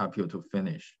order to help you to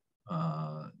finish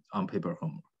on paper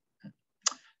homework. Okay.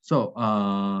 So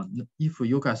if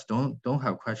you guys don't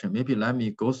have question, maybe let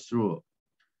me go through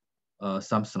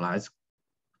some slides,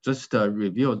 just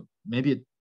review. Maybe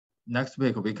next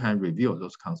week we can review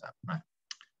those concepts, right?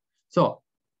 So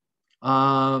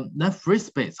then free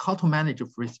space, how to manage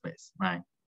free space, right?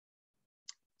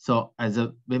 So as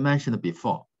we mentioned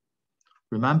before,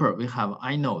 remember we have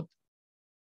inode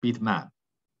bitmap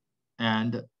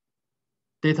and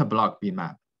data block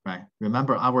bitmap, right?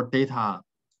 Remember our data,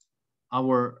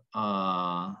 our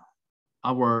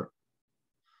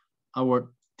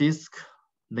disk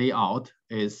layout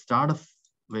is start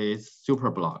with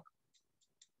superblock,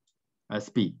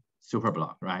 SB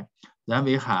superblock, right? Then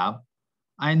we have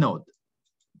inode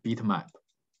bitmap.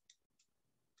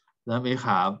 Then we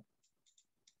have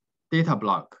data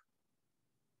block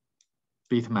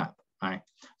bitmap, right?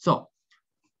 So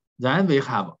then we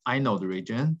have inode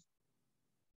region.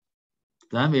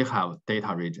 Then we have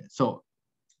data region. So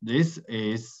this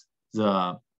is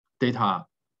the data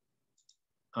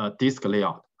disk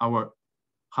layout, our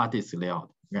hard disk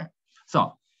layout. Okay.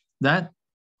 So then,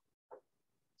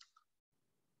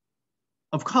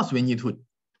 of course, we need to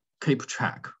keep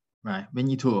track, right? We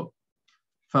need to,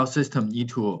 file system need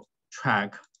to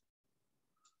track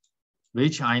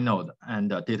which inode and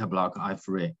data block are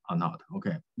free or not.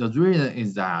 Okay. The reason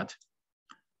is that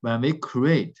when we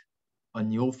create a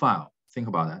new file, think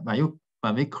about that.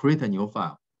 When we create a new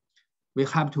file, we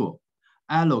have to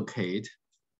allocate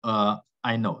a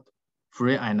inode,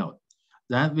 free inode.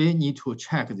 Then we need to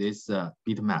check this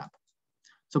bitmap.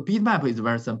 So bitmap is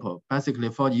very simple. Basically,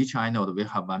 for each inode, we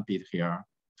have one bit here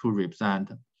to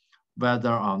represent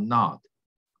whether or not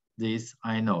this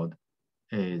inode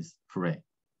is free.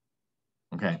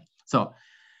 Okay, so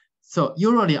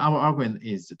usually our algorithm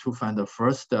is to find the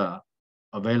first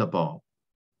available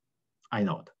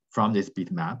inode from this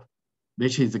bitmap,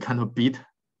 which is a kind of bit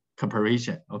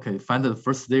comparison. Okay, find the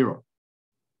first 0.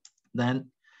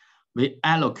 Then we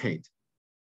allocate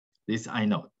this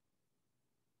inode,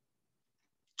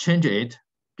 change it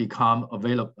become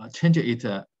available,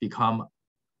 become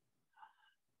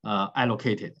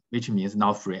allocated, which means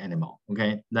not free anymore.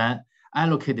 Okay, then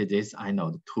allocate this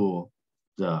inode to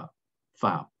the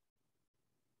file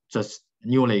just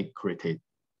newly created.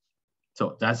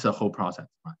 So that's the whole process,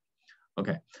 right?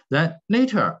 Okay, then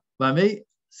later when we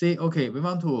say, okay, we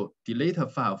want to delete a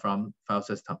file from file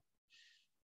system,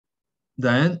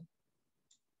 then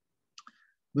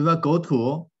we will go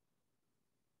to,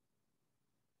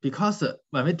 because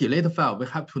when we delete a file, we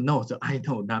have to know the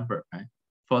inode number, right?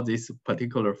 For this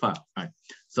particular file, right?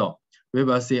 So we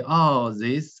will say, oh,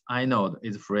 this inode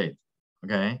is free,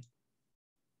 okay?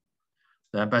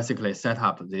 Then basically set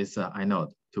up this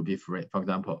inode to be free. For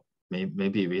example,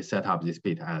 maybe we set up this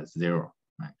bit as 0,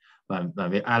 right? When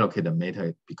we allocate the meta,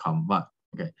 it become 1,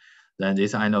 okay? Then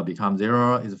this inode becomes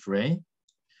 0, is free.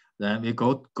 Then we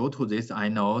go to this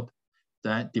inode.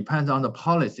 Then depends on the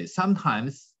policy.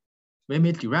 Sometimes we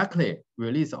may directly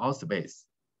release all space.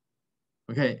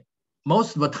 Okay,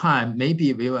 most of the time,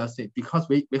 maybe we will say, because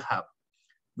we have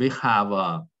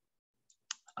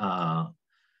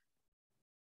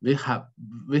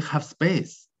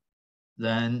space,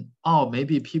 then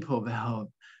maybe people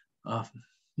will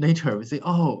later will say,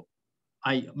 oh,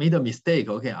 I made a mistake.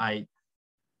 Okay, I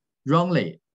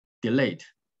wrongly delete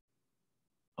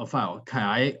a file.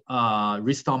 Can I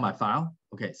restore my file?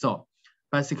 Okay, so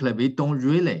basically we don't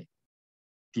really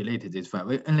delete this file.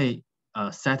 We only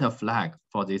set a flag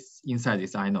for this inside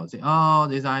this inode. Say, oh,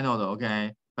 this inode,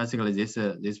 okay. Basically, this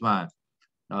one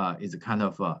is kind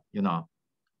of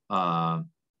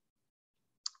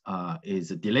is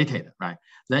deleted, right?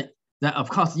 Then of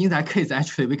course in that case,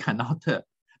 actually we cannot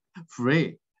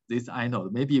free this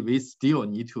inode. Maybe we still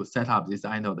need to set up this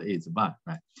inode is 1,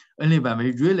 right? Only when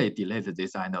we really delete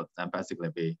this inode, then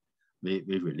basically we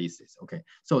release this. Okay,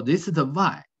 so this is the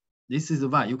why. This is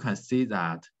why you can see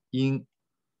that in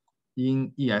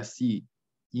exe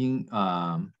in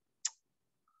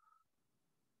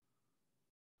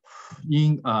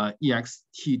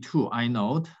ext2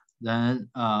 inode, then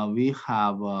we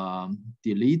have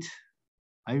delete.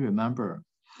 I remember,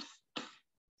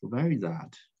 where is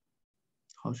that?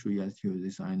 How should we execute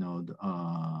this inode?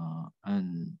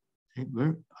 And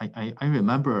where I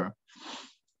remember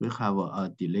we have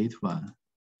a delete one.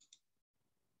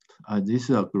 This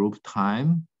is a group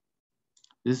time.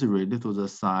 This is related to the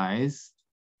size.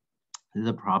 This is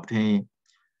a property.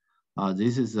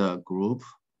 This is a group.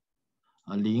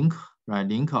 A link, right?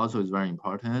 Link also is very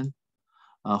important.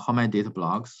 How many data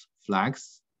blocks,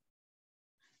 flags?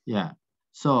 Yeah.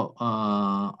 So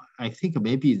I think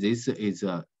maybe this is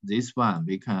this one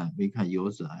we can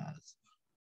use as.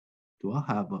 Do I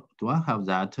have that?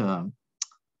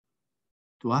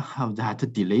 Do I have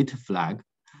that delete flag?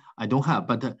 I don't have,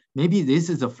 but maybe this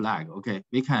is a flag. Okay,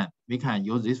 we can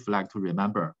use this flag to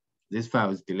remember this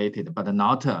file is deleted, but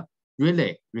not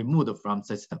really removed from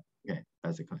system. Okay,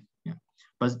 basically, yeah.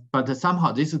 But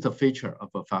somehow this is a feature of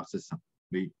a file system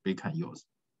we can use.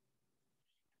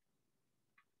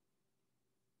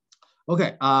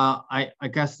 Okay, I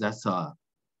guess that's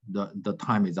the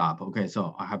time is up. Okay,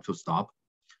 so I have to stop.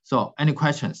 So any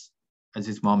questions at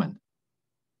this moment?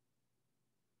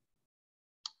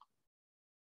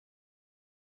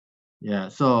 Yeah,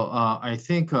 so I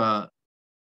think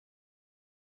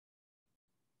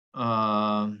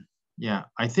yeah,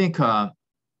 I think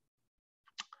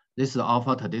this is all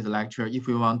for today's lecture. If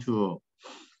you want to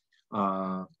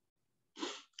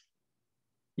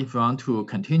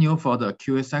continue for the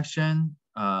QA section,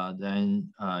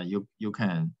 then you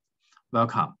can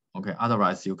welcome. Okay,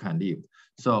 otherwise you can leave.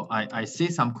 So I see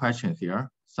some questions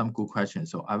here, some good questions.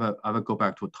 So I will go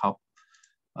back to top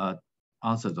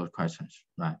answer those questions,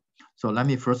 right? So let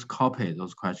me first copy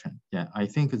those questions. Yeah, I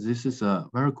think this is a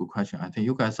very good question. I think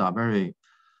you guys are very,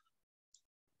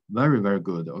 very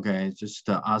good. Okay, just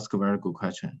ask a very good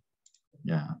question.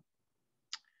 Yeah.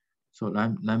 So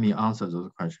let me answer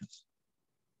those questions.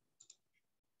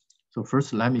 So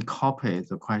first, let me copy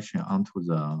the question onto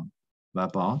the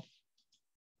whiteboard.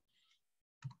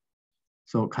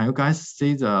 So can you guys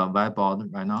see the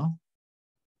whiteboard right now?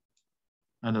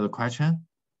 And the question?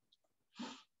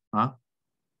 Huh?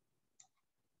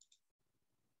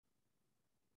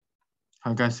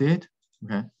 Can you guys see it?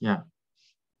 Okay, yeah.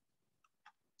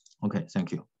 Okay,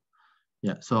 thank you.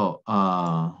 Yeah, so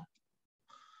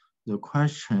the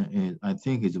question is, I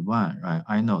think it's 1, right?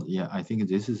 I know, yeah, I think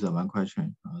this is the one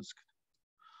question asked.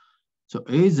 So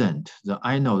isn't the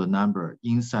inode number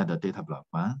inside the data block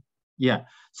 1? Yeah,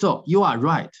 so you are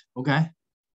right, okay?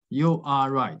 You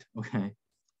are right, okay?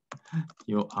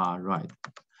 You are right.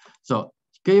 So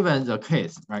given the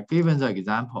case, right? Given the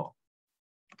example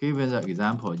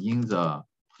in the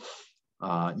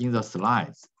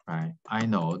slides, right?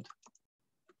 Inode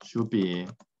should be,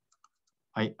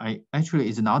 I actually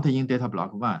it's not in data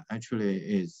block 1. Actually,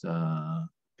 is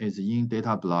in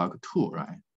data block 2,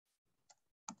 right?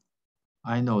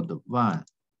 Inode 1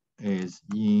 is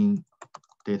in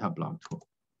data block 2.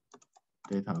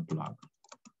 Data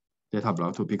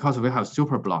block 2, because we have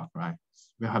super block, right?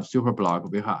 We have super block.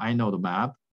 We have inode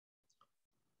map.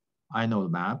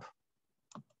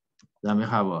 Then we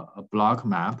have a block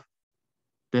map,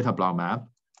 data block map.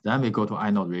 Then we go to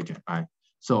inode region, right?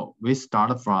 So we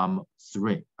start from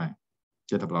 3, right?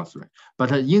 Data block 3.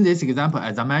 But in this example,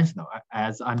 as I mentioned,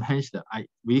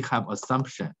 we have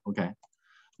assumption, okay?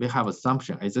 We have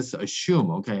assumption. I just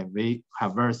assume, okay, we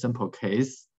have very simple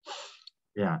case.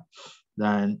 Yeah.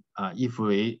 Then if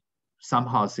we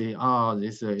somehow say, oh,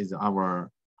 this is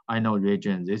our inode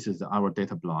region, this is our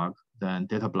data block, then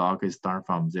data block is start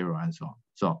from 0 and so on.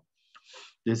 So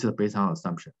This is based on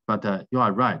assumption, but you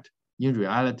are right. In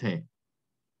reality,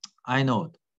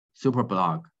 inode,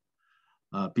 superblock,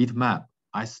 bitmap,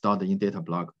 I stored in data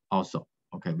block also.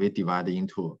 Okay, we divide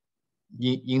into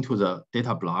the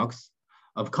data blocks.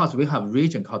 Of course, we have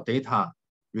region called data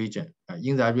region.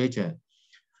 In that region,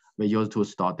 we use to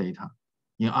store data.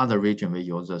 In other region, we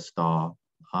use to store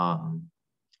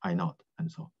inode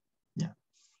and so on. Yeah.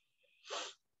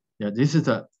 Yeah, this is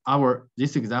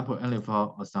this example only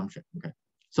for assumption. Okay.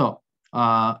 So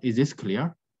is this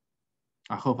clear?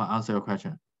 I hope I answer your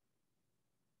question.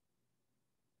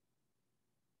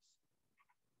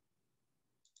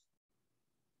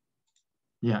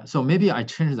 Yeah, so maybe I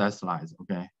change that slide,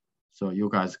 okay? So you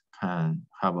guys can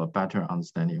have a better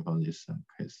understanding of this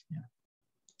case. Yeah.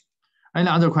 Any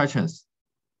other questions?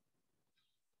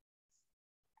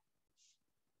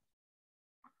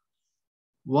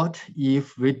 What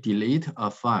if we delete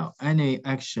a file? Any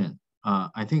action?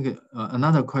 I think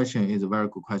another question is a very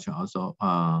good question also.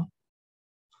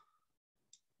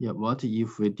 Yeah, what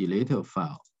if we delete a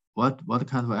file? What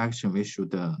kind of action we should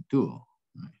do?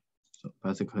 Right. So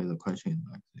basically the question is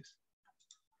like this.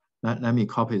 Let me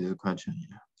copy this question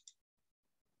here.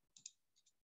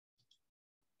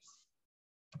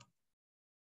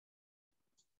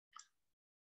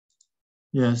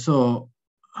 Yeah, so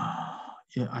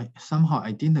yeah,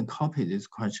 I didn't copy this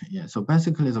question. Yeah, so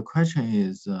basically the question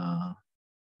is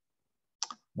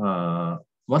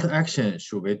what action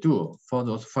should we do for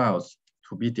those files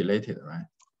to be deleted, right?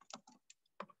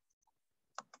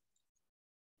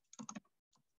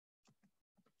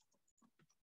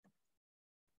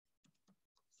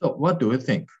 So what do you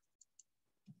think?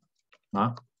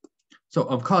 So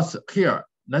of course here,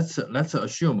 let's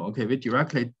assume, okay, we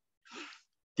directly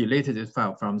deleted this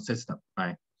file from the system,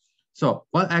 right? So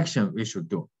what action we should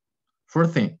do?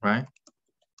 First thing, right?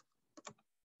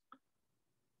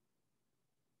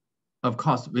 Of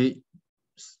course,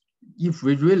 if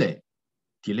we really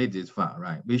delete this file,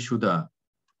 right, we should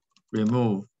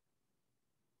remove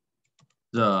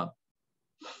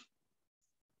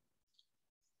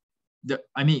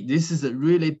I mean, this is a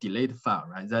really delayed file,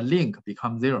 right? The link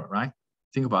becomes 0, right?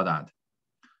 Think about that.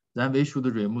 Then we should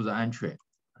remove the entry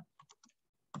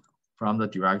from the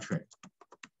directory.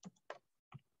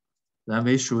 Then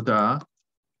we should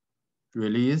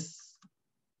release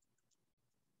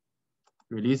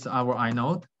our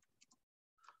inode.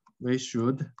 We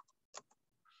should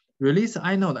release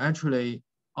inode actually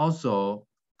also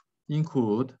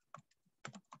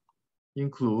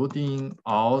including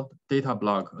all data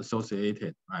block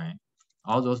associated, right?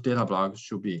 All those data blocks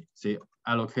should be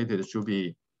allocated, should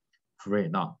be free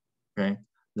now, okay?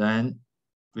 Then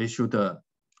we should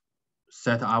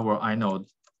set the inode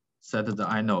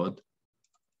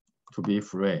to be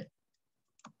free.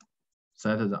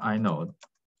 Set the inode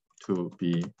to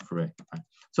be free. Right?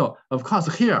 So of course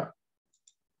here,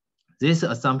 this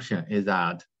assumption is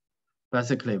that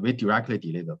basically we directly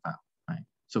delete the file, right?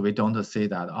 So we don't say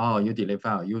that, oh, you delete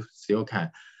file, you still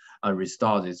can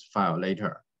restore this file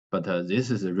later, but this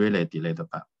is a really deleted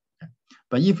file. Okay?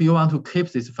 But if you want to keep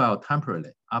this file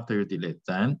temporarily after you delete,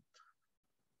 then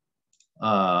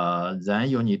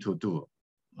you need to do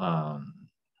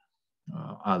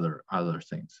other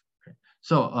things. Okay.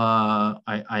 So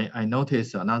I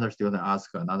noticed another student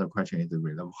asked another question is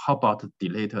how about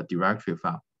delete a directory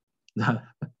file?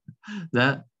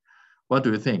 Then what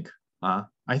do you think?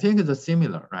 I think it's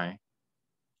similar, right?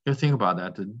 You think about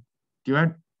that.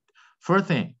 First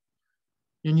thing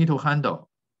you need to handle,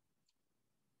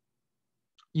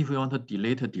 if you want to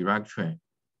delete a directory,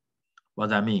 what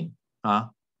does that mean?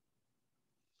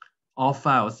 All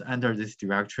files under this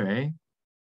directory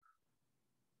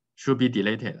should be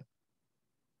deleted,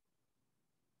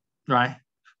 right?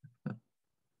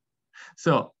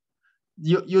 So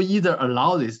you either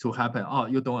allow this to happen or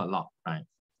you don't allow, right?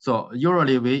 So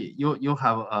usually you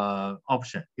have an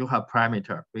option, you have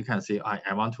parameter. We can say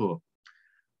I want to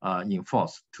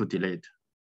enforce to delete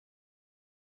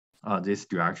this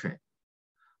directory.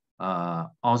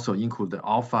 Also include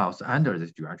all files under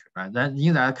this directory, right? Then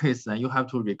in that case, then you have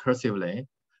to recursively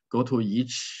go to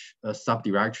each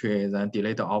subdirectory, then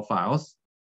delete all files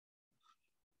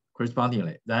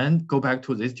correspondingly. Then go back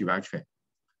to this directory.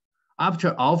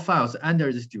 After all files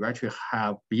under this directory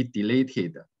have been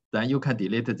deleted, then you can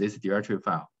delete this directory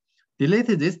file.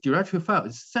 Delete this directory file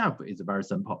itself is very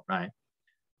simple, right?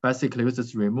 Basically, we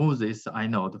just remove this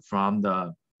inode from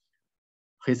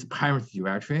his parent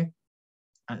directory,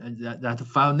 and that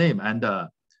file name and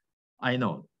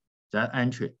inode, that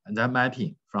entry and that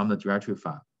mapping from the directory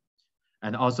file.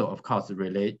 And also, of course,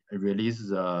 release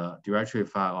the directory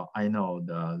file inode,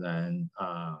 then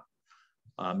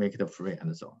make it free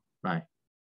and so on, right?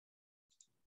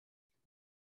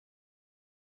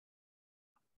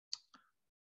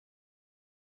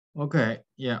 Okay,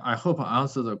 yeah, I hope I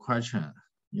answered the question.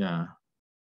 Yeah.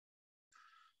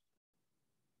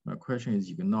 My question is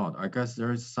ignored. I guess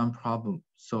there is some problem.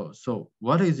 So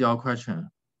what is your question?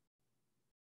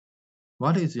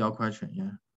 What is your question?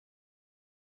 Yeah.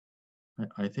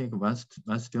 I think one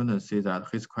student said that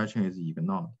his question is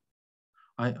ignored.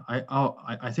 I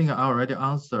think I already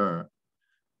answered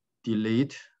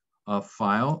delete a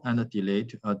file and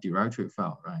delete a directory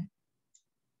file, right?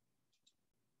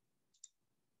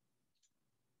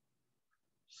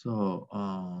 So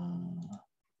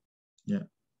yeah,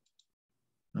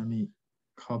 let me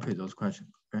copy those questions,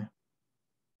 okay?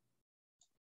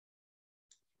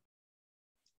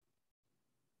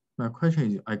 My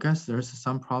question is, I guess there's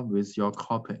some problem with your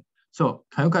copy. So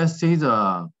can you guys see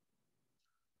the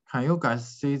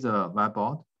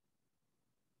whiteboard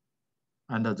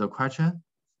and the question?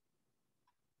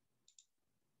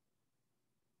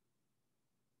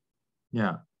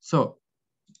 Yeah. So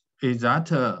is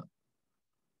that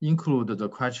include the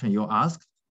question you asked?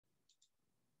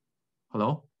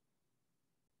 Hello?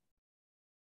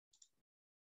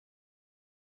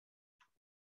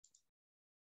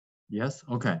 Yes.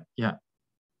 Okay. Yeah.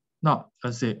 Now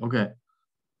let's see. Okay.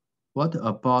 What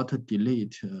about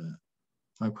delete?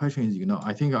 My question is,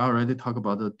 I think I already talked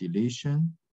about the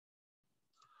deletion.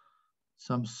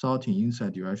 Some sorting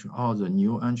inside direction, or the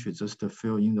new entry just to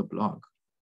fill in the block.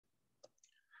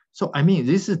 So I mean,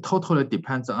 this is totally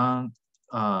depends on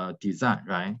design,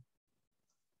 right?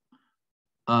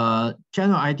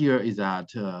 General idea is that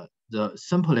the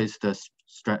simplest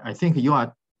I think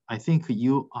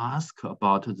you ask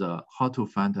about the how to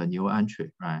find a new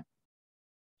entry, right?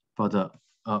 For the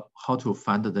how to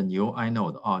find the new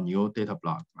inode or new data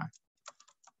block, right?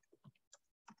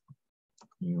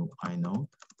 New inode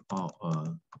or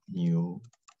a new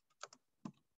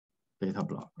data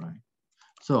block, right?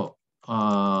 So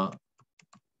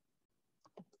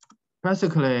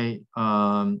basically,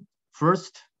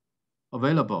 first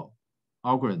available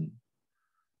algorithm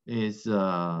is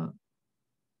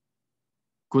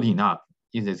good enough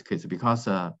in this case because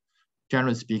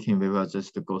generally speaking, we will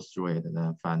just go through it and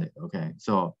then find it. Okay,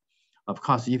 so of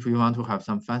course, if you want to have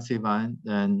some fancy one,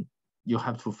 then you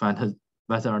have to find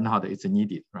whether or not it's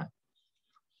needed, right?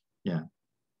 Yeah.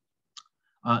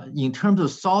 In terms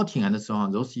of sorting and so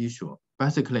on, those issues,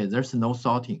 basically there's no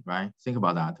sorting, right? Think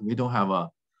about that. We don't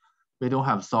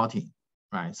have sorting,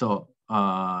 right? So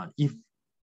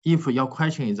if your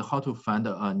question is how to find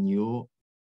a new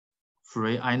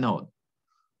free inode,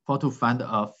 how to find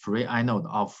a free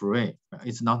inode or free,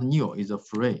 it's not new, it's a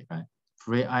free, right?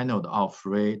 Free inode or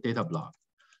free data block.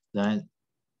 Then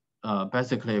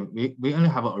basically we only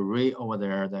have an array over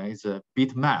there that is a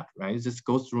bitmap, right? It just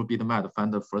goes through bitmap to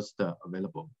find the first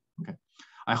available. Okay,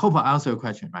 I hope I answer your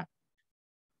question, right?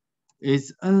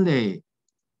 It's only,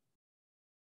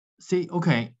 see,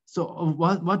 okay, so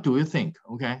what do you think,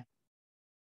 okay?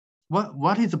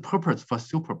 What is the purpose for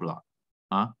superblock?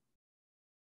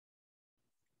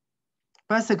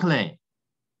 Basically,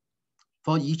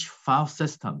 for each file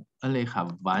system, only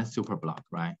have one superblock,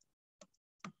 right?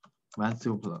 One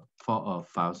superblock for a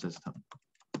file system,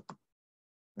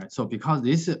 right? So because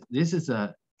this is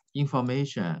a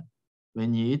information we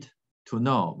need to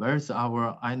know where is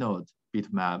our inode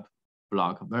bitmap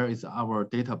block, where is our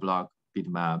data block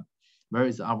bitmap, where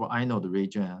is our inode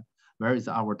region, where is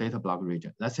our data block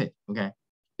region. That's it. Okay,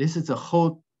 this is the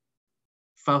whole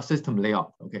file system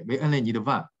layout. Okay, we only need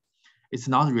one. It's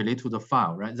not related to the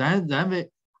file, right? Then we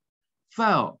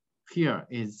file here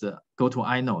is go to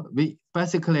inode. We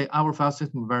basically our file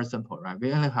system very simple, right?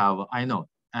 We only have inode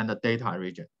and the data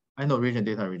region, inode region,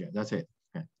 data region. That's it.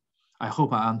 Okay, I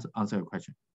hope I answer your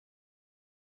question.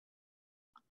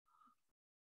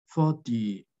 For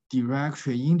the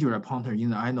directory indirect pointer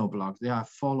in the inode block, they are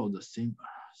follow the same.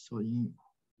 So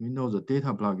we know the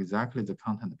data block exactly the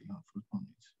content behind first one.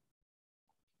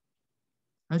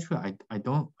 Actually, I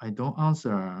don't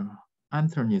answer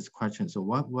Anthony's question. So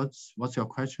what's your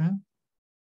question?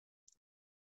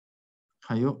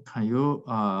 Can you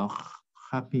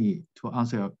happy to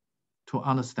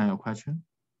understand your question?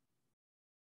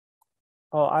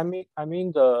 Oh, I mean I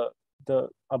have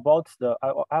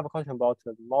a question about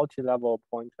the multi-level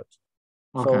pointers.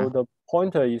 Okay. So the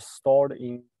pointer is stored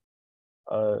in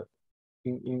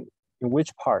which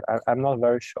part? I'm not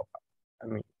very sure. I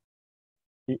mean,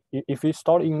 if it's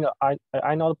stored in the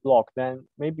inode block, then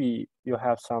maybe you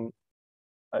have some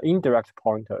indirect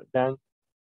pointer. Then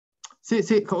see,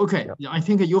 okay. Yeah. I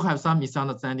think you have some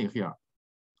misunderstanding here,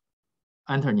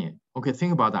 Anthony. Okay,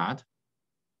 think about that.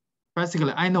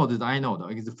 basically inode is inode,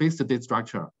 it's a fixed date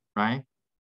structure, right?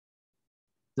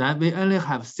 Then we only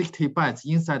have 60 bytes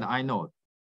inside the inode.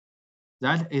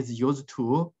 That is used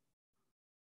to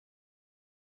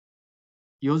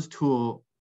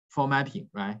for mapping,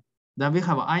 right? Then we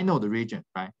have inode region,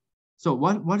 right? So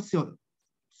what's your,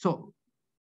 so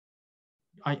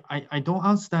I don't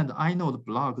understand the inode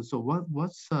block. So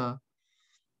what's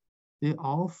they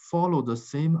all follow the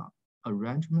same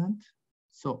arrangement.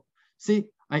 So see,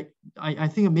 I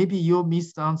think maybe you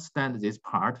misunderstand this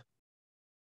part.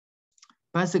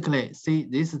 Basically, see,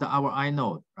 this is our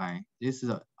inode, right? This is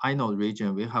the inode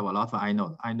region. We have a lot of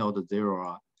inode, inode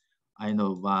 0,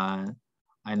 inode 1,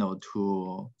 inode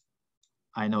 2,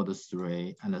 inode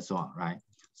 3, and so on, right?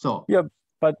 So yeah,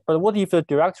 but what if the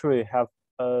directory have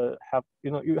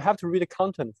you have to read the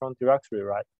content from directory,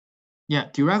 right? yeah,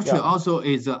 directory also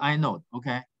is an inode,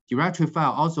 okay? Directory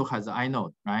file also has an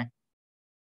inode, right?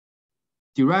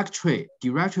 Directory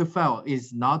file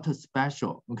is not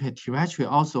special, okay? Directory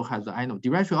also has an inode.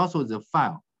 Directory also is a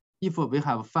file. If we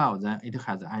have a file, then it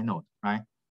has an inode, right?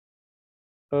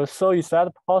 So is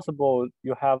that possible?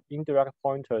 You have indirect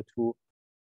pointer to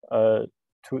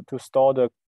store the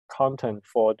content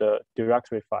for the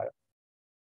directory file.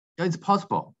 It's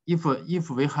possible if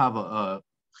we have a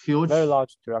huge, very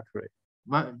large directory.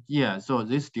 But yeah, so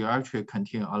this directory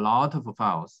contains a lot of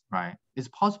files, right? It's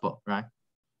possible, right?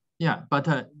 Yeah,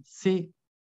 but see,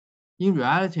 in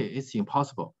reality, it's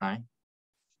impossible, right?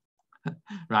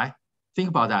 Right? Think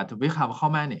about that. We have how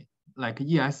many? Like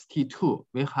EXT2,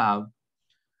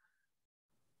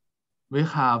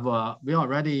 we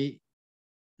already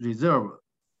reserved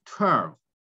 12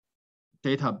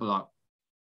 data block,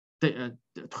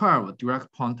 12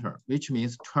 direct pointer, which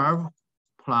means 12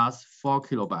 plus 4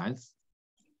 kilobytes.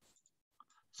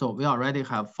 So we already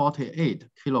have 48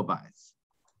 kilobytes.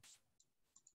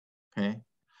 Okay,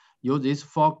 use this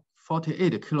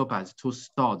 48 kilobytes to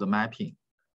store the mapping.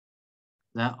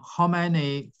 Then how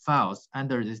many files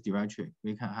under this directory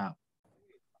we can have?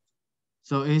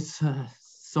 So it's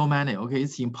so many. Okay,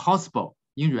 it's impossible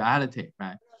in reality,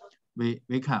 right? We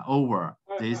can over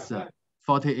this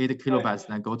 48 kilobytes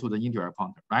then go to the indirect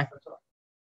pointer, right?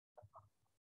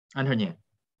 Anthony.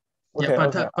 Okay,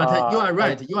 yeah, but you are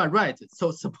right. You are right.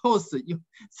 So suppose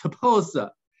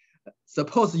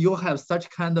you have such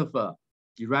kind of a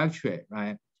directory,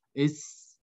 right?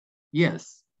 It's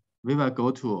yes, we will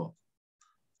go to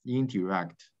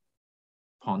indirect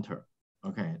pointer.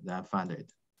 Okay, then find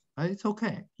it. It's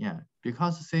okay, yeah,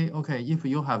 because say okay, if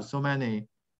you have so many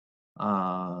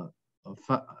files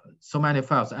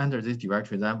under this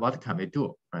directory, then what can we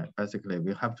do, right? Basically,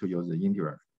 we have to use the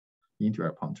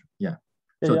indirect pointer. Yeah.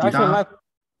 So actually,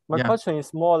 my question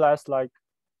is more or less like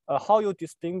how you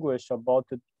distinguish about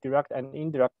the direct and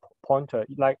indirect pointer.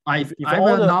 Like I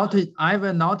will not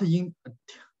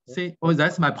say, oh,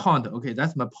 that's my point. Okay,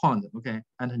 that's my point. Okay,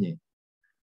 Anthony,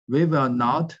 we will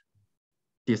not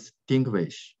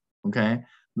distinguish. Okay,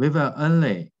 we will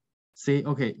only say,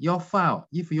 okay, your file,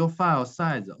 if your file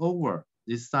size over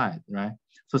this size, right?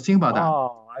 So think about that.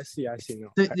 Oh, I see.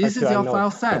 No. This is your file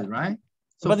size, right?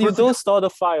 So but you don't store the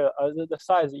file, the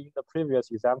size in the previous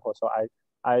example. So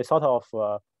I sort of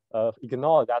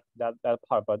ignore that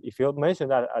part. But if you mention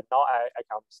that, now I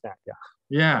can understand.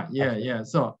 Yeah.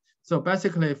 So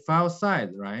basically, file size,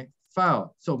 right?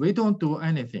 File. So we don't do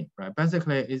anything, right?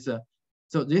 Basically, it's a.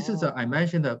 So this is I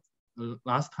mentioned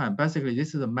last time. Basically,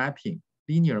 this is a mapping,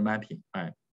 linear mapping,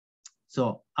 right?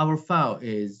 So our file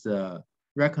is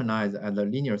recognized as a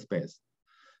linear space.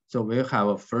 So we have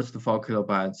a first 4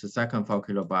 kilobytes, second 4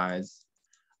 kilobytes,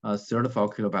 third 4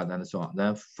 kilobytes, and so on.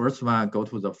 Then first one go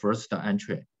to the first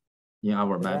entry in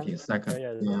our mapping. Second,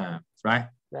 right?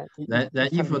 Then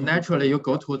if naturally you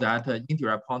go to that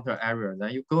indirect pointer area,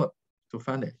 then you go to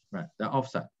find it, right? The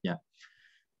offset, yeah.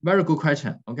 Very good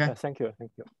question. Okay. Thank you.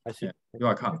 I see. Yeah, you're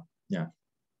welcome. Yeah.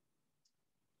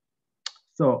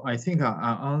 So I think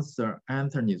I answered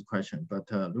Anthony's question, but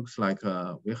looks like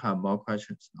we have more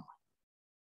questions now.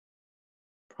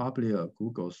 Probably a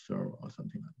Google server or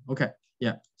something. Okay,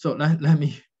 yeah. So let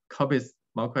me copy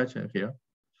more question here.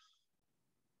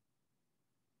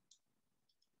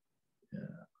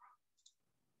 Yeah.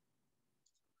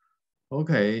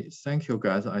 Okay, thank you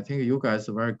guys. I think you guys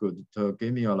are very good to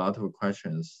give me a lot of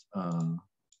questions.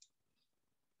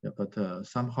 Yeah, but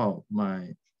somehow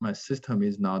my system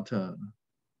is not.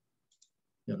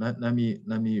 Yeah, let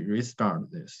me restart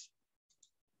this.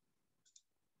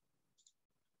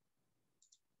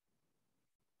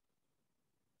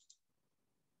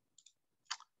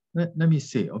 Let me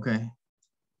see. Okay,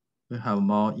 we have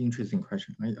more interesting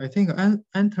question. I think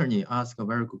Anthony asked a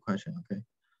very good question. Okay,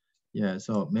 Yeah,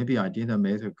 so maybe I didn't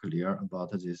make it clear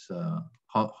about this,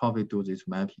 how we do this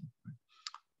mapping.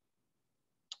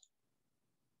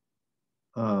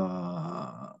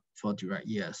 For direct,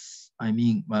 yes. I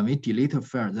mean, when we delete a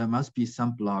file, there must be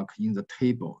some block in the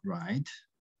table, right?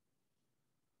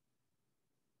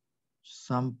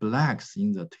 Some blacks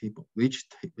in the table. Which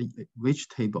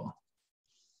table?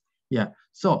 Yeah.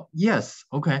 So yes.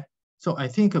 Okay. So I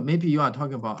think maybe you are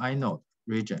talking about inode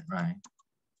region, right?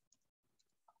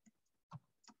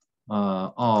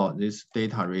 Or this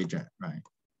data region, right?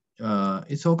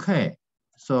 It's okay.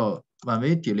 So when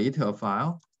we delete a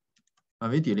file,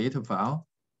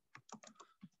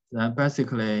 then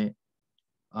basically,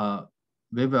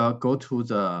 we will go to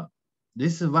the.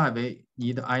 This is why we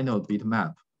need inode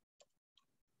bitmap.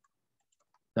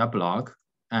 That block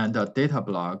and the data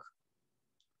block,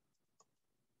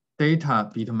 data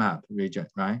bitmap region,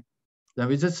 right? Then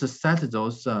we just set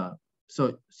those.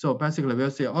 So basically,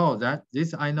 we'll say, oh, that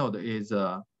this inode is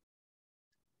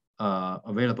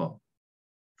available,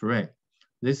 free.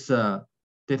 This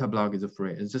data block is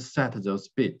free. It's just set those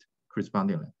bit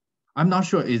correspondingly. I'm not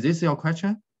sure. Is this your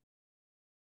question?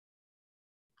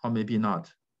 Or maybe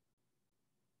not.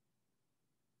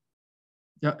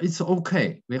 Yeah, it's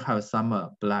okay. We have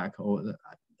some black or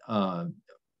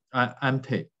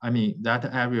empty. I mean, that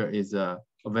area is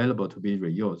available to be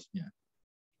reused. Yeah.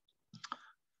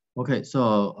 Okay,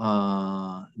 so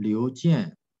Liu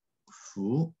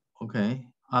Jianfu, okay,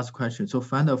 ask question. So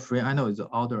find a free inode is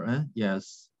order n?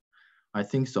 Yes, I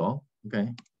think so.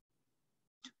 Okay.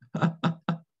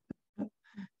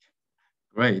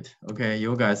 Great. Okay,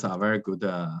 you guys are very good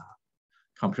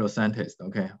computer scientists.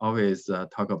 Okay, always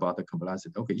talk about the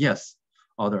complexity. Okay, yes,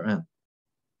 order n.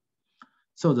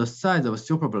 So the size of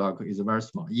superblock is very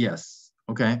small. Yes.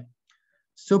 Okay,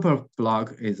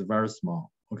 superblock is very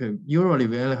small. Okay, usually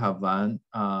we only have one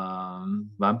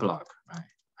block, right?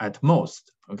 At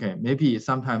most. Okay, maybe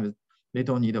sometimes they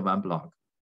don't need one block.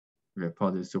 Okay,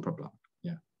 for the superblock.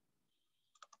 Yeah,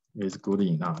 it's good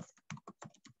enough.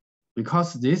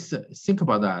 Because this, think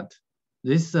about that.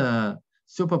 This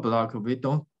superblock, we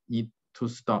don't need to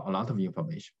store a lot of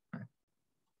information. Right?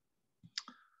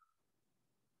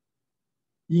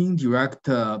 Indirect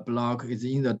block is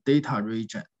in the data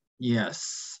region.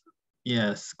 Yes.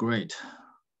 Yes, great.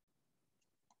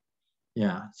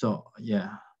 Yeah, so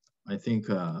yeah, I think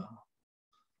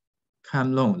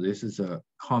Cam Long, this is a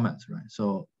comment, right?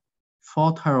 So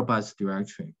 4 terabytes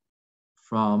directory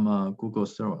from Google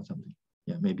server or something.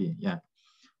 Yeah, maybe, yeah.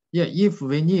 Yeah, if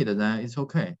we need, then it's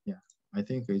okay. Yeah, I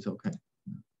think it's okay.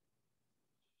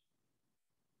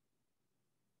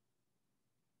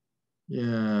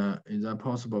 Yeah, is that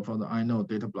possible for the inode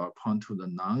data block point to the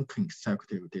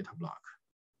non-consecutive data block?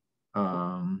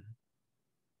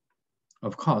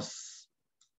 Of course,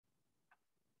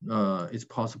 it's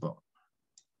possible.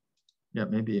 Yeah,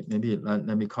 maybe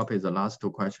let me copy the last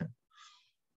 2 questions.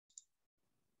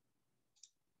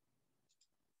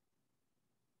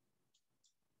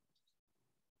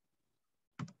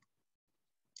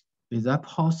 Is that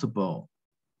possible?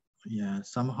 Yeah,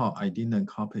 somehow I didn't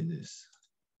copy this.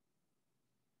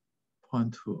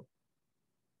 Point 2.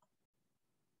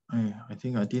 I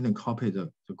think I didn't copy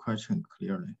the question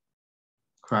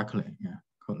correctly. Yeah,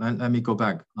 let me go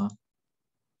back.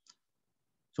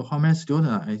 So how many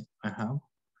students I have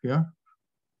here?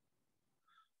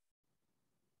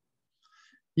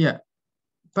 Yeah,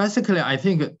 basically, I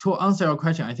think to answer your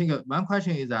question, I think one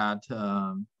question is that,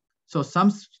 so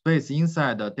some space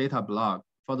inside the data block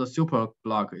for the super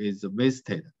block is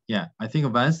wasted. Yeah, I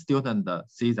think one student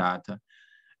see that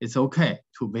it's okay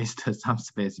to waste some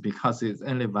space because it's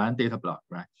only one data block,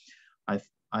 right?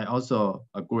 I also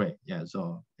agree. Yeah,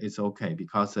 so it's okay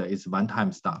because it's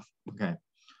one-time stuff. Okay.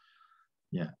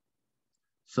 Yeah.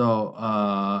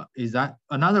 So is that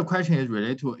another question is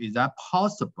related to, is that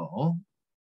possible?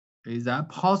 Is that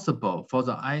possible for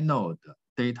the inode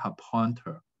data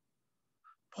pointer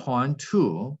point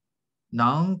to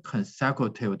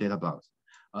non-consecutive data blocks?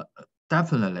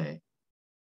 Definitely,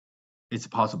 it's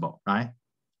possible, right?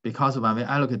 Because when we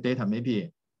allocate data,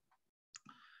 maybe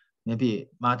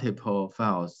multiple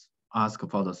files ask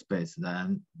for the space,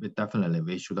 then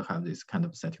we should have this kind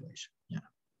of situation. Yeah.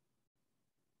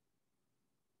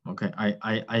 Okay.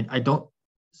 I don't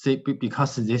see,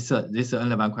 because this is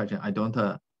only one question. I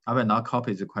will not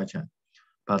copy the question,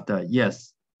 but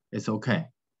yes, it's okay.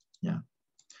 Yeah.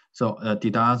 So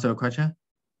did I answer your question?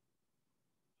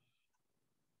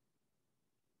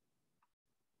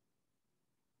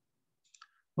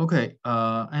 Okay.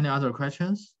 Any other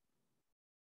questions?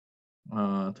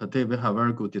 Today we have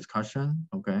very good discussion.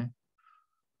 Okay.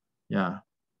 Yeah.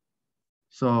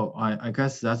 So I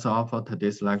guess that's all for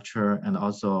today's lecture and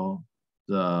also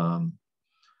the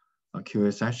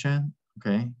QA session.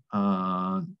 Okay.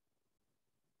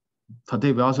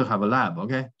 Today we also have a lab.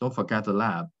 Okay. Don't forget the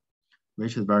lab,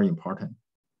 which is very important.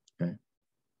 Okay.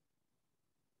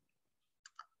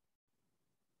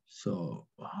 So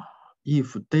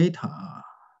if data,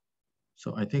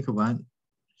 so I think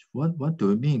what do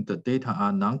we mean the data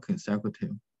are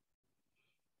non-consecutive?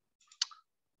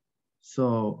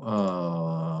 So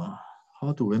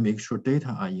how do we make sure data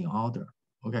are in order?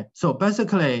 Okay, so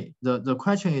basically the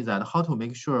question is that how to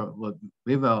make sure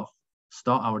we will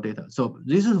store our data. So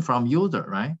this is from user,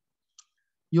 right?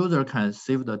 User can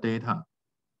save the data.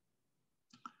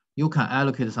 You can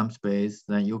allocate some space,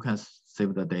 then you can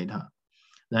save the data.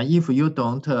 Then if you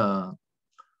don't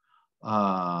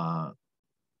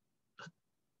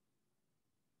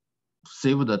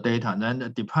save the data, then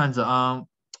it depends on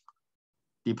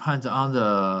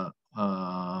the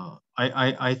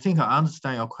I think I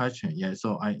understand your question. Yeah,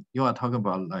 so you are talking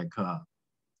about like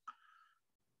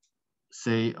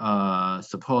say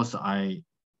suppose let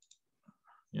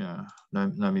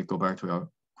me go back to your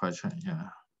question. Yeah.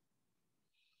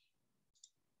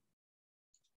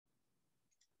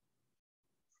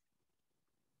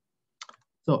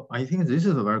 So I think this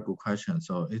is a very good question.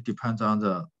 So it depends on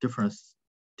the different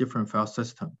file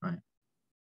system, right?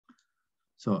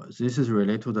 So this is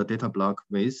related to the data block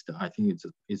waste. I think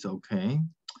it's okay.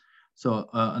 So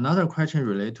another question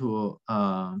related to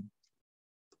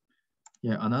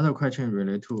another question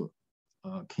related to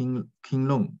King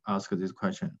Long asked this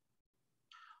question.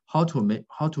 How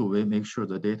to we make sure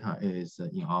the data is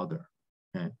in order?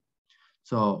 Okay.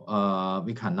 So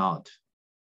we cannot.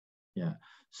 Yeah.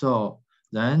 So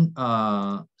then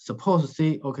suppose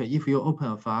say, okay, if you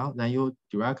open a file, then you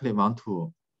directly want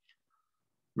to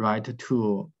write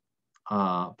to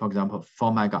for example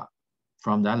 4 mega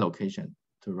from that location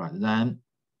to write. Then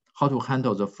how to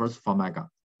handle the first 4 mega?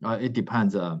 It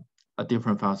depends a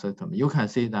different file system. You can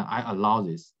see that I allow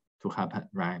this to happen,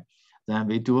 right? Then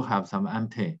we do have some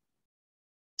empty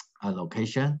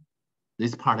location.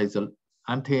 This part is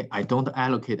empty. I don't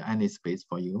allocate any space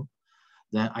for you.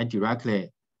 Then I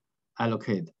directly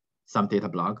allocate some data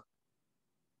block,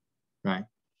 right?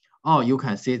 Or you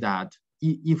can see that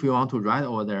if you want to write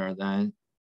over there, then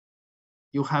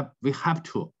we have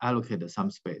to allocate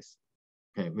some space.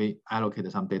 Okay, we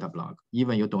allocate some data block,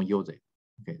 even you don't use it.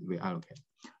 Okay, we allocate.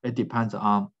 It depends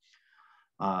on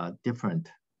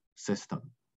different system.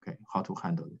 Okay, how to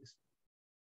handle this.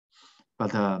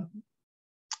 But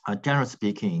generally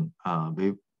speaking,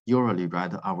 we usually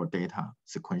write our data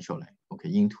sequentially.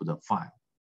 Okay, into the file.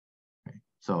 Okay,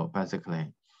 so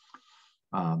basically,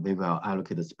 we will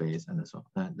allocate the space and so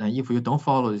on. Then if you don't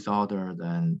follow this order,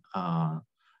 then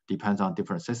depends on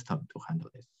different system to handle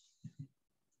this.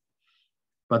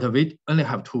 But we only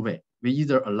have two ways. We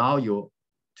either allow you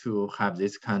to have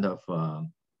this kind of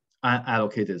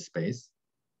unallocated space,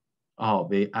 or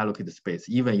we allocate the space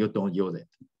even you don't use it,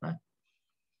 right?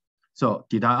 So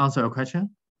did I answer your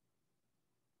question?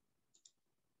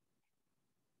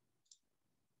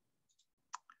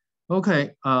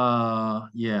 Okay,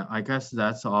 yeah, I guess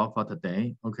that's all for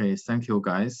today. Okay, thank you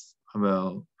guys.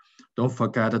 Don't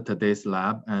forget today's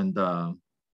lab and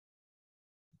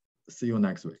see you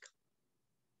next week.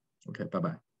 Okay,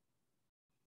 bye-bye.